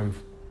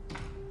disprove.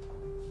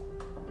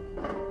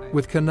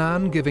 With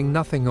Canaan giving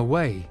nothing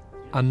away,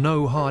 and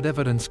no hard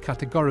evidence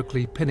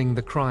categorically pinning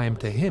the crime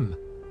to him,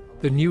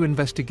 the new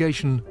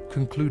investigation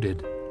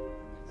concluded.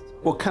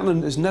 Well,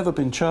 Canaan has never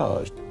been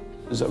charged.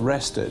 He's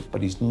arrested,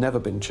 but he's never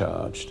been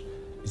charged.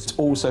 It's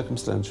all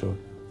circumstantial,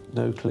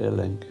 no clear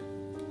link.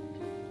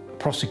 The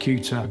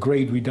prosecutor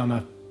agreed we'd done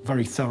a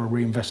very thorough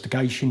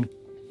reinvestigation,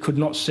 could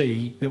not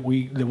see that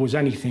there was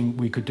anything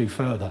we could do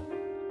further.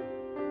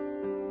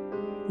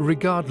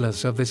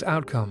 Regardless of this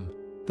outcome,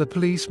 the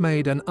police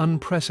made an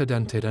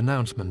unprecedented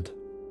announcement.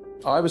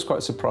 I was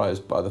quite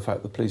surprised by the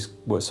fact the police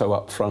were so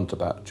upfront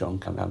about John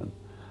Canaan.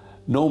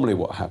 Normally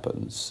what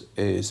happens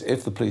is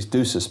if the police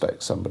do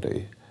suspect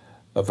somebody,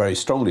 or very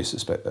strongly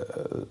suspect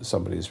that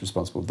somebody is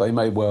responsible, they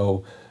may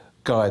well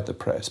guide the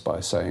press by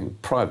saying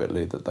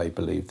privately that they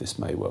believe this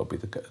may well be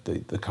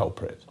the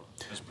culprit.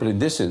 But in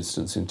this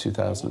instance, in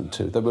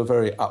 2002, they were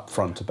very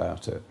upfront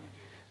about it.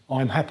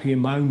 I'm happy in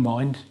my own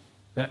mind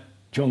that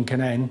John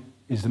Canaan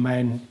is the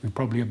man who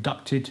probably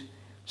abducted,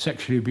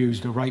 sexually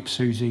abused or raped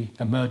Suzy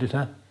and murdered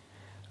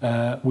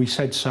her. We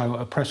said so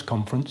at a press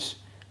conference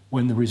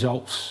when the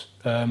results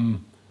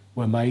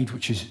were made,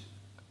 which is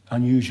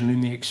unusual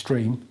in the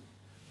extreme.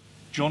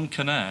 John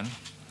Canaan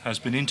has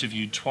been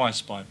interviewed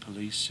twice by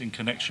police in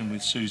connection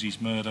with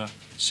Suzy's murder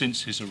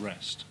since his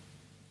arrest.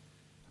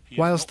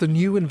 Whilst the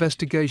new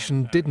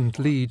investigation didn't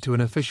lead to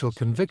an official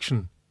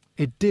conviction,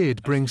 it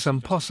did bring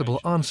some possible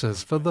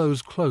answers for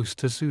those close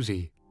to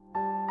Suzy.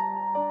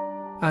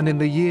 And in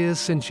the years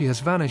since she has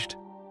vanished,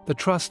 the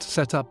trust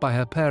set up by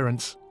her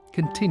parents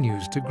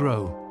continues to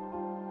grow.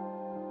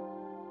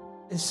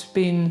 It's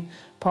been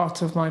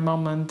part of my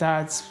mum and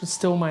dad's,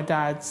 still my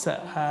dad's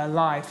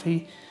life.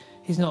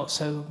 He's not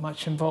so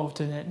much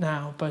involved in it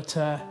now, but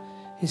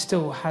he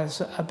still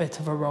has a bit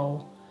of a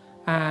role.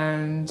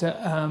 And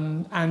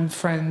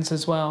friends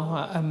as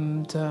well.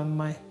 And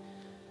my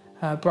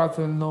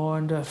brother-in-law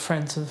and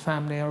friends of the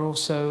family are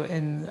also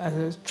in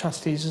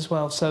trustees as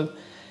well. So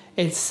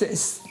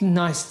it's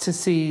nice to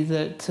see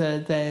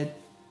that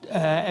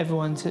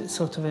everyone's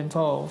sort of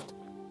involved.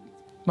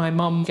 My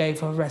mum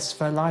gave her rest of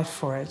her life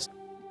for it.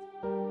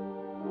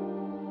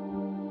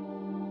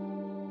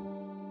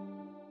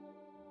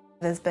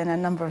 There's been a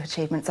number of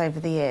achievements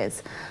over the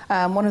years.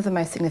 One of the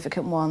most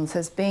significant ones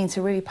has been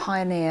to really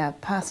pioneer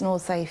personal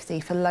safety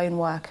for lone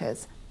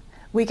workers.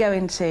 We go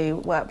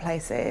into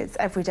workplaces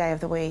every day of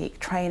the week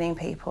training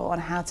people on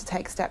how to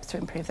take steps to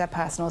improve their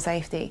personal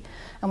safety.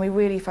 And we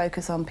really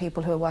focus on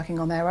people who are working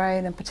on their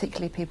own and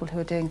particularly people who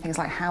are doing things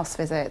like house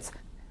visits.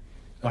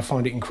 I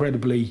find it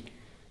incredibly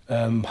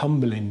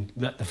humbling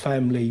that the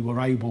family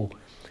were able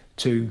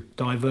to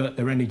divert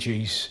their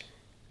energies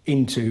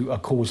into a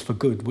cause for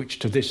good, which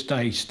to this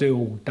day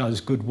still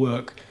does good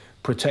work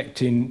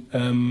protecting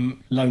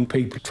lone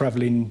people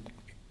travelling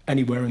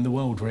anywhere in the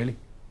world, really.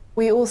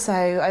 We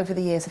also, over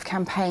the years, have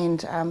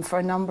campaigned for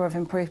a number of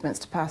improvements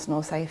to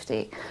personal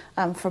safety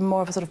from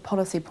more of a sort of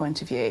policy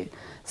point of view.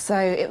 So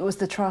it was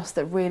the Trust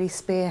that really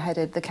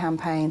spearheaded the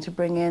campaign to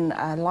bring in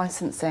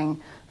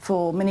licensing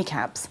for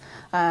minicabs,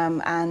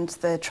 and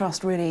the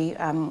Trust really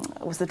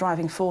was the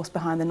driving force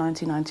behind the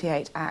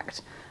 1998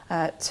 Act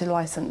to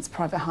licence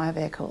private hire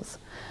vehicles.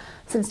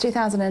 Since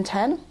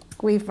 2010,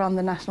 we've run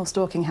the National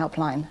Stalking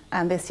Helpline,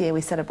 and this year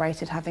we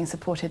celebrated having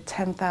supported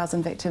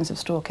 10,000 victims of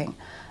stalking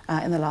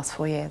in the last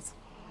 4 years.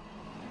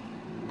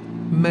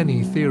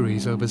 Many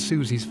theories over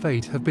Suzy's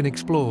fate have been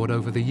explored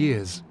over the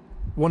years,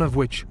 one of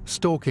which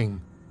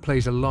stalking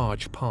plays a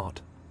large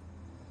part.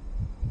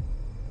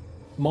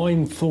 My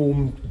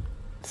informed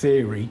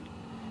theory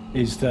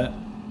is that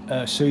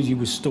Suzy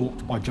was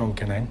stalked by John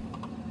Canaan.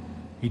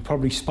 He'd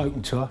probably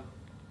spoken to her,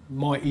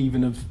 might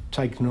even have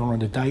taken her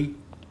on a date.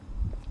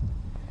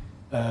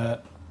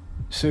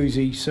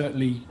 Suzy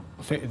certainly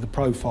fitted the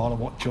profile of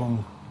what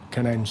John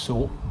Cannan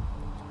sought,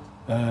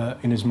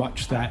 in as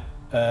much that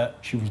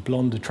she was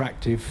blonde,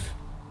 attractive,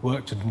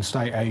 worked as an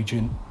estate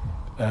agent,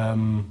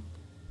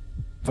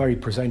 very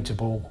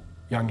presentable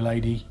young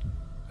lady,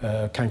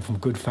 came from a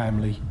good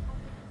family.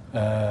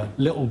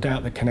 Little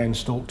doubt that Cannan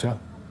stalked her.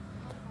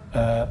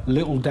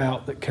 Little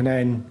doubt that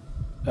Cannan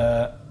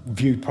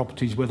viewed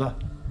properties with her,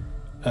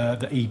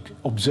 that he'd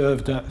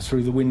observed her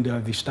through the window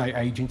of the estate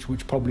agents,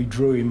 which probably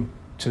drew him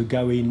to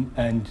go in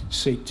and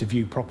seek to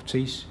view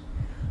properties.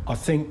 I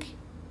think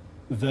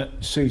that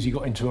Suzy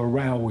got into a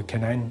row with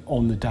Cannan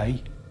on the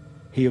day.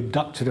 He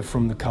abducted her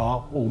from the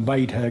car, or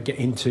made her get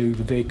into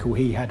the vehicle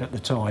he had at the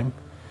time.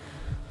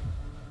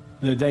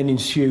 There then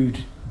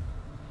ensued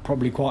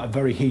probably quite a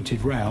very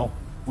heated row,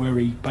 where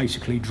he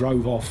basically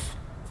drove off,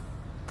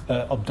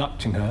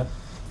 abducting her.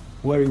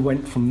 Where he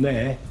went from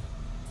there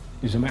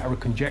is a matter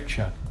of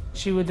conjecture.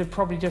 She would have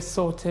probably just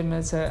thought him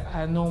as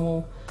a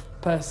normal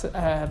person,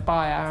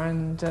 buyer,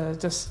 and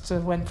just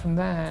went from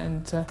there.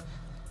 And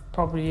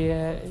probably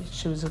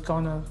she was a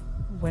goner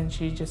when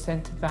she just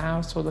entered the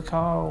house or the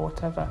car or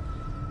whatever.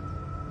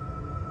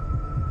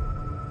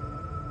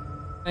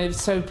 I'm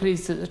so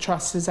pleased that the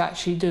Trust is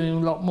actually doing a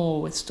lot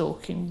more with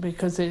stalking,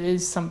 because it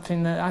is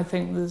something that I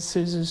think that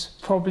Suzy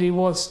probably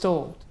was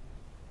stalked.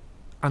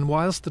 And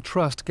whilst the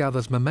Trust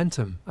gathers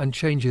momentum and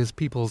changes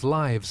people's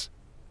lives,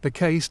 the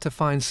case to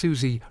find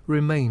Suzy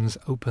remains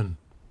open.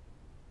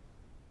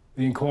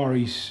 The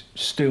inquiry's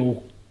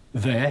still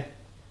there.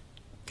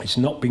 It's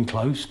not been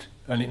closed,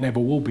 and it never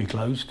will be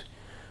closed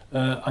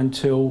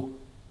until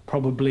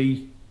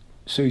probably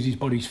Suzy's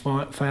body's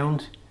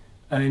found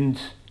and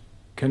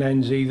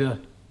Cannan's either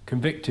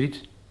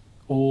convicted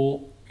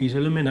or he's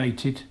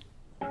eliminated.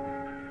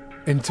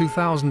 In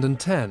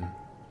 2010,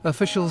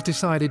 officials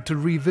decided to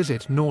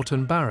revisit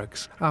Norton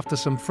Barracks after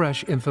some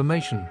fresh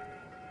information,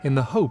 in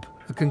the hope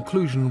a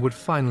conclusion would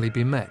finally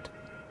be met.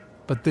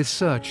 But this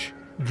search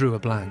drew a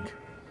blank.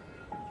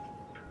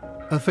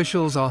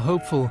 Officials are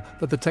hopeful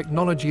that the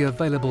technology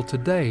available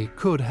today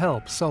could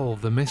help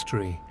solve the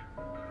mystery,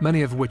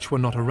 many of which were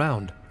not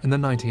around in the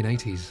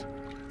 1980s.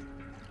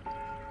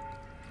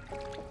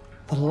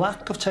 The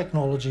lack of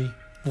technology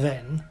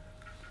then,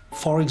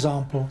 for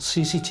example,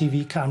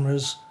 CCTV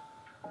cameras,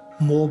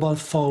 mobile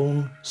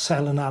phone,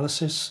 cell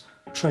analysis,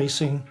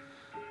 tracing,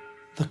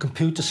 the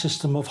computer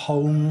system of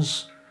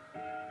homes,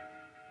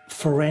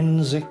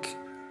 forensic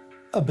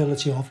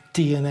ability of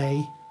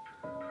DNA,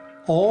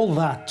 all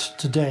that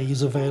today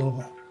is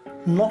available,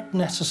 not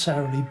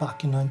necessarily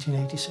back in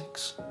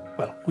 1986.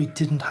 Well, we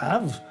didn't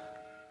have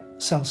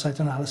cell site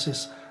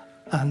analysis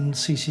and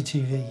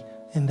CCTV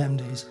in them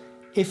days.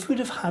 If we'd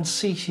have had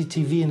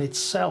CCTV in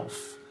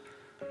itself,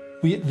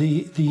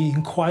 the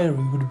inquiry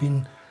would have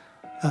been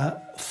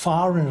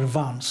far in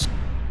advance.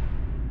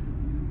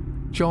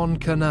 John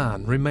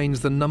Cannan remains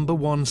the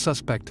 #1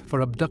 suspect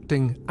for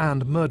abducting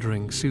and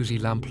murdering Suzy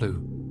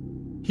Lamplugh.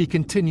 He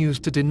continues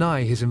to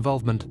deny his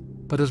involvement,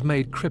 but has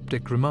made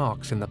cryptic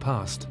remarks in the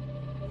past.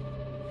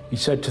 He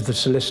said to the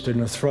solicitor in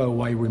a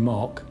throwaway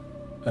remark,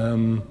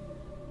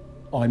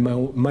 I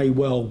may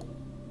well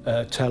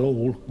tell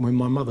all when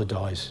my mother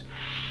dies.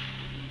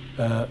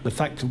 The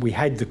fact that we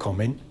had the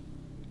comment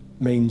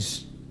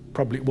means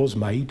probably it was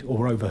made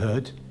or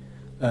overheard.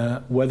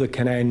 Whether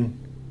Cannan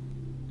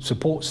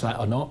supports that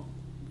or not,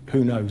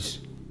 who knows?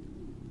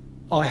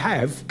 I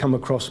have come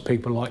across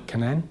people like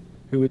Cannan,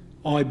 who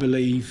I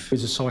believe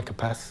is a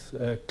psychopath,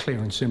 clear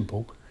and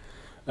simple.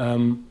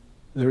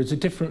 There is a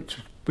difference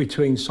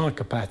between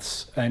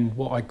psychopaths and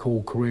what I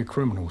call career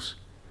criminals.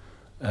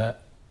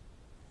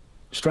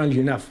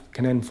 Strangely enough,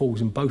 Cannan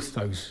falls in both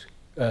those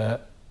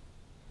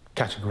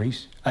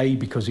categories. A,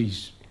 because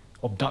he's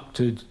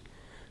abducted,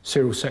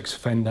 serial sex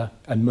offender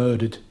and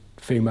murdered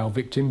female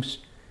victims.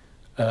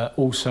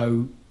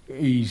 Also,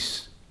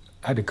 he's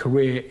had a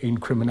career in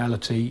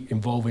criminality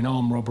involving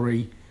armed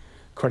robbery,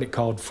 credit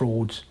card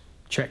fraud,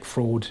 cheque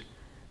fraud,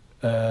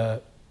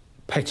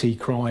 petty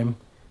crime,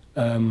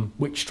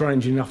 which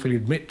strangely enough he'll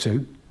admit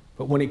to,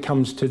 but when it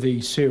comes to the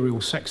serial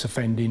sex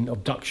offending,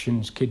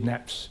 abductions,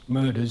 kidnaps,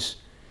 murders,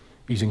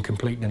 he's in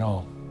complete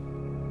denial.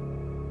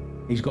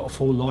 He's got a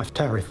full life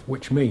tariff,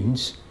 which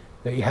means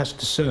that he has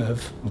to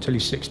serve until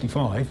he's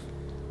 65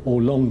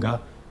 or longer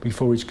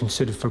before he's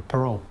considered for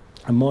parole.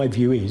 And my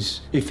view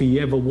is, if he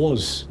ever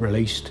was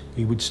released,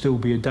 he would still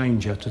be a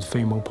danger to the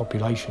female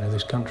population of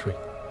this country.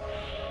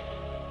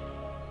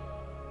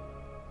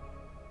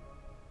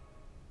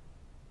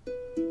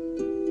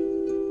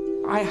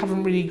 I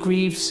haven't really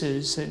grieved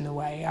Suzy in a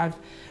way.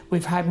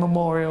 We've had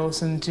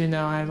memorials, and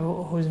I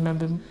always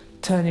remember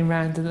turning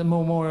around at the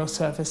memorial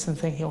service and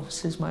thinking, oh,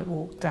 Suzy might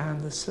walk down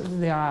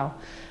the aisle,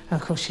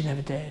 and of course she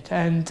never did.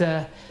 And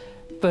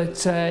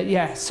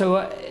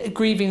so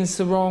grieving is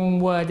the wrong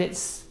word.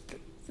 It's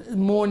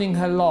mourning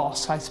her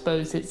loss, I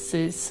suppose. It's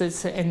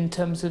in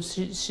terms of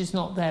she's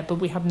not there, but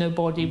we have no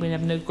body, we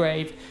have no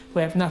grave,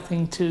 we have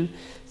nothing to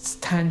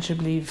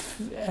tangibly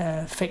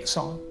fix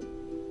on.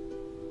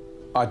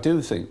 I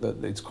do think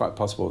that it's quite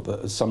possible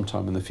that at some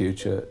time in the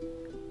future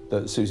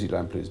that Suzy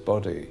Lamplug's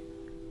body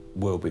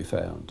will be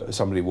found.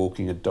 Somebody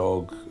walking a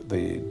dog,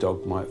 the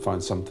dog might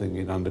find something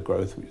in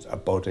undergrowth, which is a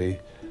body.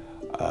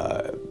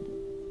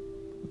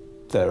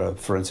 There are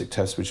forensic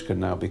tests which can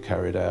now be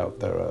carried out.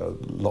 There are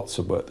lots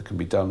of work that can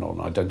be done on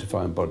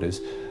identifying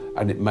bodies,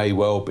 and it may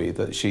well be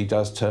that she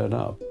does turn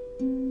up.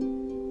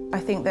 I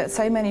think that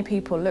so many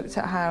people looked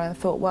at her and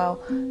thought,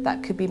 well,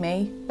 that could be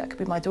me, that could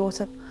be my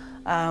daughter.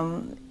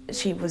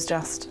 She was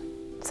just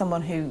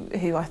someone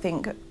who I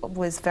think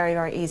was very,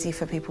 very easy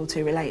for people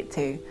to relate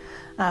to.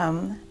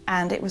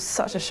 And it was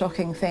such a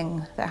shocking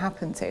thing that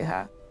happened to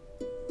her.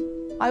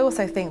 I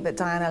also think that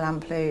Diana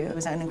Lamplugh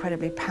was an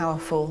incredibly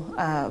powerful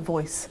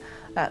voice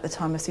at the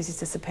time of Suzy's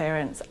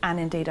disappearance and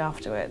indeed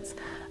afterwards.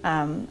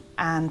 And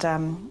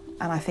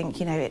I think,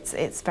 you know,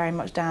 it's very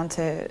much down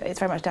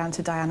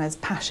to Diana's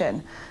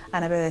passion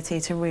and ability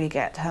to really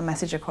get her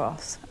message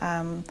across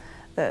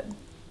that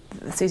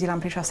the Suzy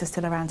Lamplugh Trust is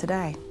still around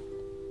today.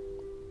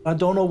 I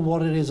don't know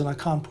what it is and I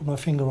can't put my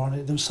finger on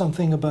it. There was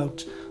something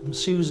about the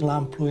Suzy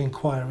Lamplugh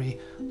inquiry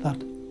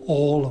that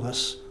all of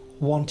us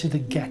wanted to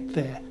get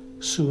there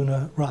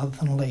sooner rather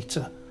than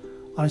later.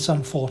 And it's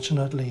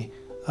unfortunately,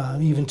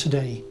 even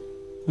today,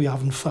 we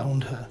haven't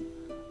found her.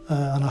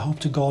 And I hope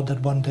to God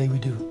that one day we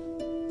do.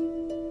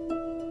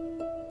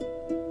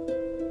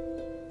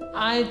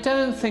 I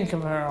don't think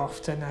of her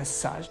often as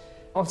such.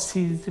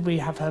 Obviously, we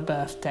have her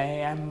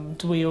birthday,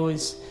 and we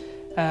always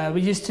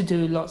we used to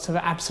do lots of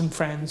absent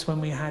friends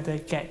when we had a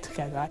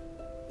get-together.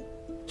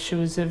 She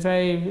was a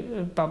very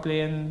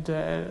bubbly and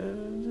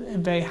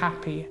very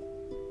happy.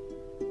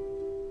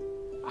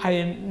 I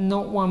am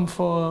not one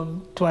for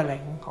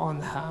dwelling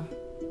on her.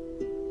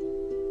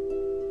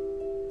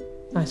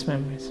 Nice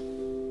memories.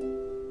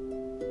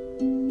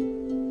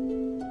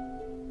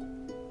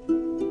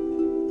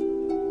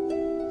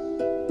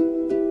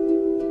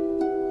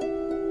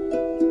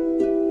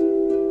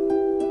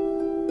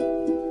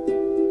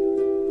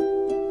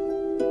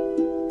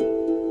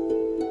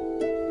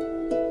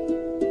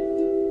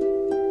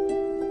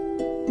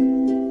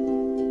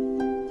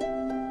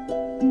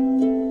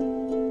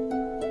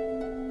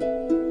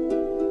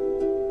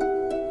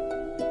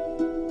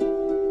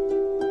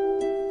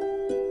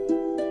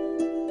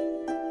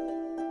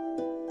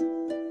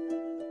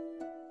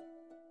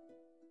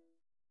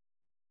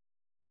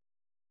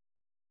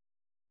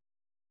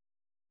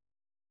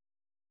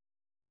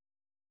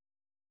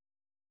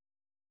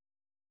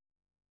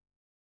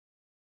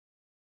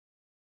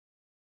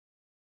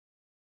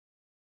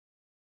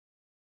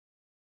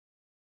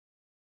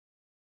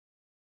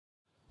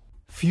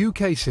 Few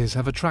cases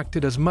have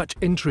attracted as much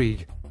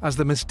intrigue as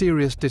the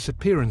mysterious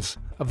disappearance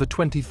of the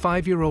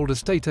 25-year-old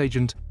estate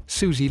agent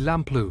Suzy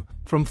Lamplugh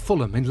from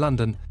Fulham in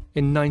London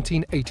in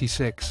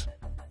 1986.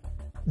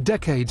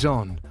 Decades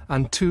on,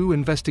 and 2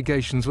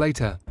 investigations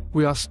later,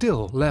 we are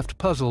still left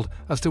puzzled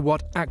as to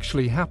what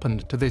actually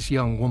happened to this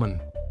young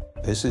woman.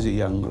 This is a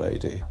young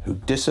lady who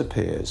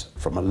disappears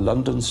from a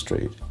London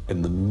street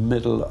in the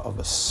middle of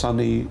a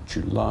sunny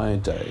July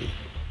day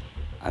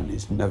and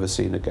is never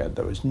seen again.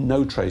 There is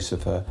no trace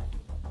of her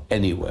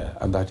anywhere,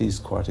 and that is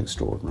quite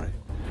extraordinary.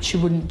 She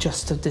wouldn't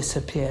just have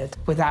disappeared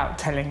without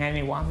telling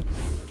anyone.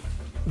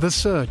 The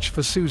search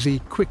for Suzy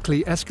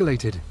quickly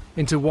escalated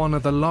into one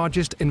of the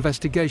largest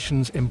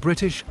investigations in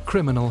British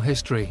criminal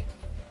history.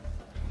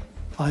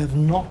 I have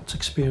not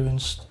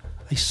experienced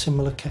a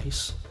similar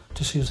case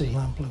to Suzy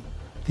Lamplugh.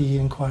 The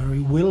inquiry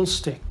will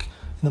stick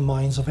in the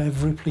minds of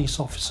every police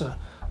officer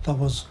that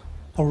was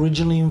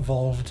originally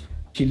involved.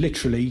 She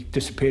literally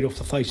disappeared off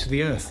the face of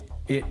the earth.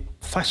 It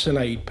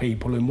fascinated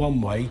people in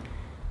one way,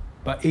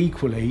 but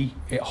equally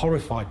it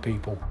horrified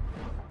people.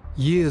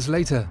 Years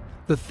later,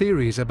 the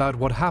theories about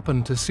what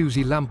happened to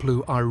Suzy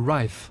Lamplugh are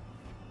rife,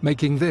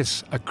 making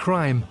this a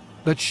crime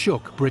that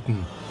shook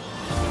Britain.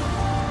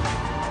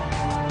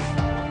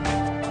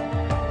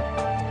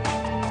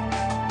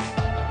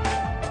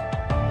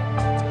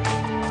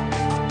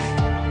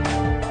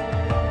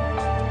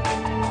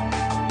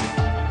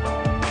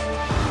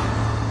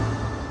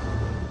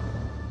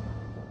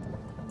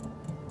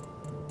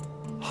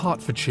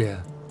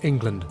 Hertfordshire,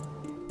 England.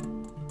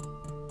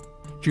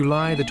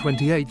 July the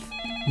 28th,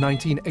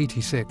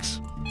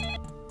 1986.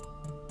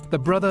 The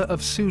brother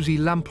of Suzy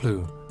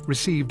Lamplugh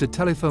received a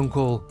telephone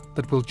call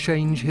that will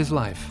change his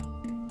life.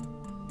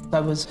 I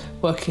was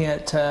working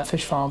at a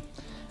fish farm.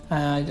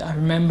 I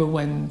remember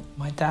when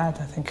my dad,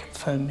 I think,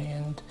 phoned me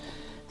and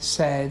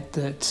said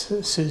that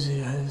Suzy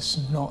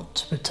has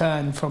not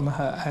returned from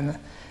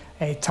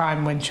a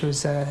time when she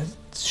was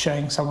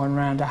showing someone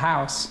around a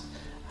house,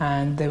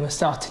 and they were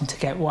starting to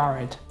get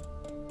worried.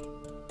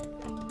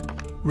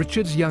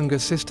 Richard's younger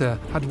sister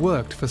had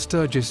worked for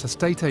Sturgis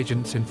estate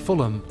agents in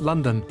Fulham,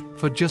 London,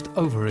 for just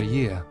over a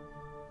year.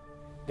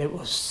 It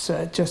was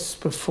just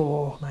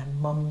before my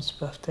mum's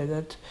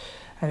birthday,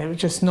 and it was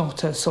just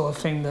not a sort of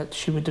thing that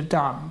she would have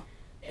done.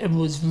 It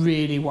was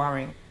really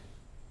worrying.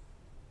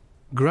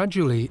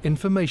 Gradually,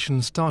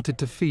 information started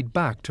to feed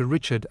back to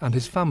Richard and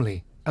his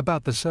family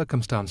about the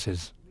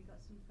circumstances.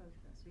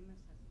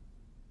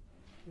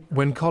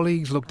 When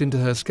colleagues looked into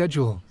her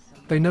schedule,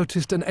 they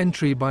noticed an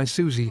entry by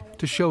Suzy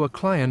to show a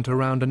client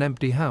around an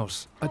empty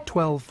house at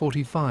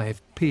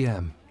 12:45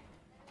 p.m.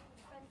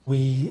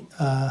 We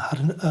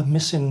had a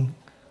missing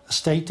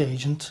estate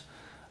agent,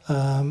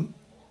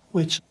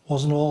 which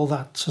wasn't all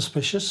that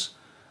suspicious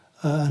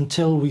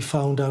until we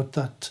found out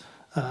that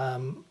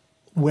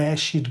where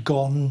she'd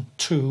gone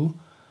to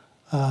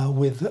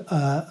with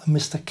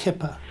Mr.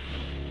 Kipper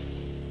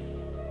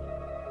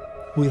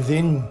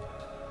within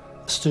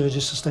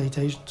Sturgis estate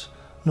agent.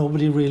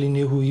 Nobody really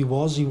knew who he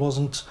was. He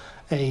wasn't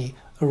a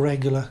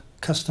regular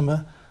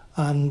customer,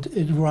 and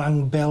it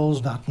rang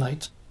bells that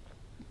night.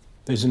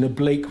 There's an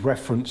oblique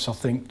reference, I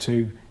think,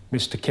 to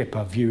Mr.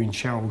 Kipper viewing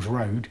Sherrills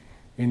Road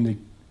in the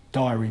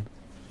diary.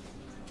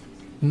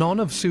 None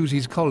of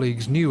Suzy's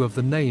colleagues knew of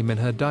the name in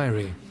her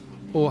diary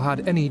or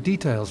had any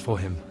details for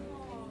him.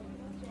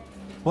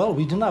 Well,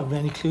 we didn't have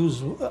any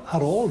clues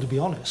at all, to be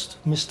honest.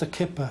 Mr.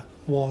 Kipper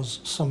was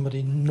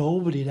somebody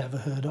nobody'd ever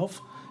heard of.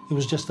 It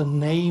was just a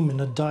name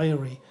in a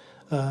diary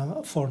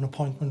for an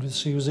appointment with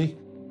Suzy.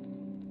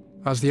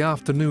 As the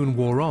afternoon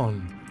wore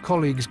on,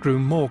 colleagues grew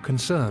more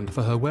concerned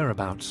for her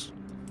whereabouts.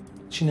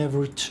 She never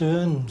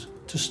returned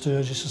to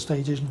Sturgis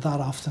estate agent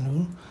that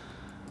afternoon,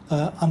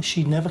 and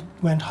she never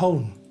went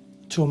home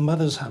to her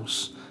mother's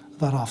house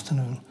that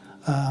afternoon.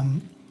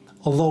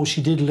 Although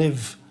she did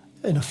live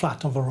in a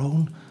flat of her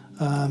own,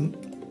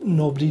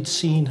 nobody'd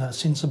seen her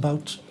since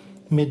about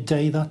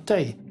midday that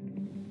day.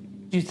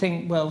 You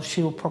think, well,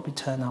 she'll probably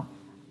turn up,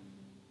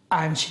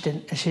 and she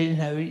didn't.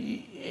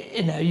 You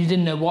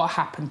didn't know what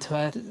happened to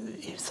her.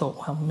 You thought,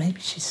 well,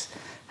 maybe she's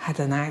had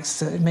an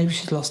accident, maybe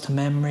she's lost her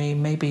memory,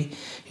 maybe,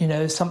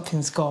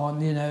 something's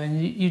gone,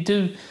 and you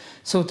do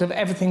sort of,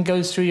 everything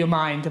goes through your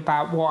mind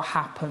about what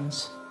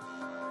happens.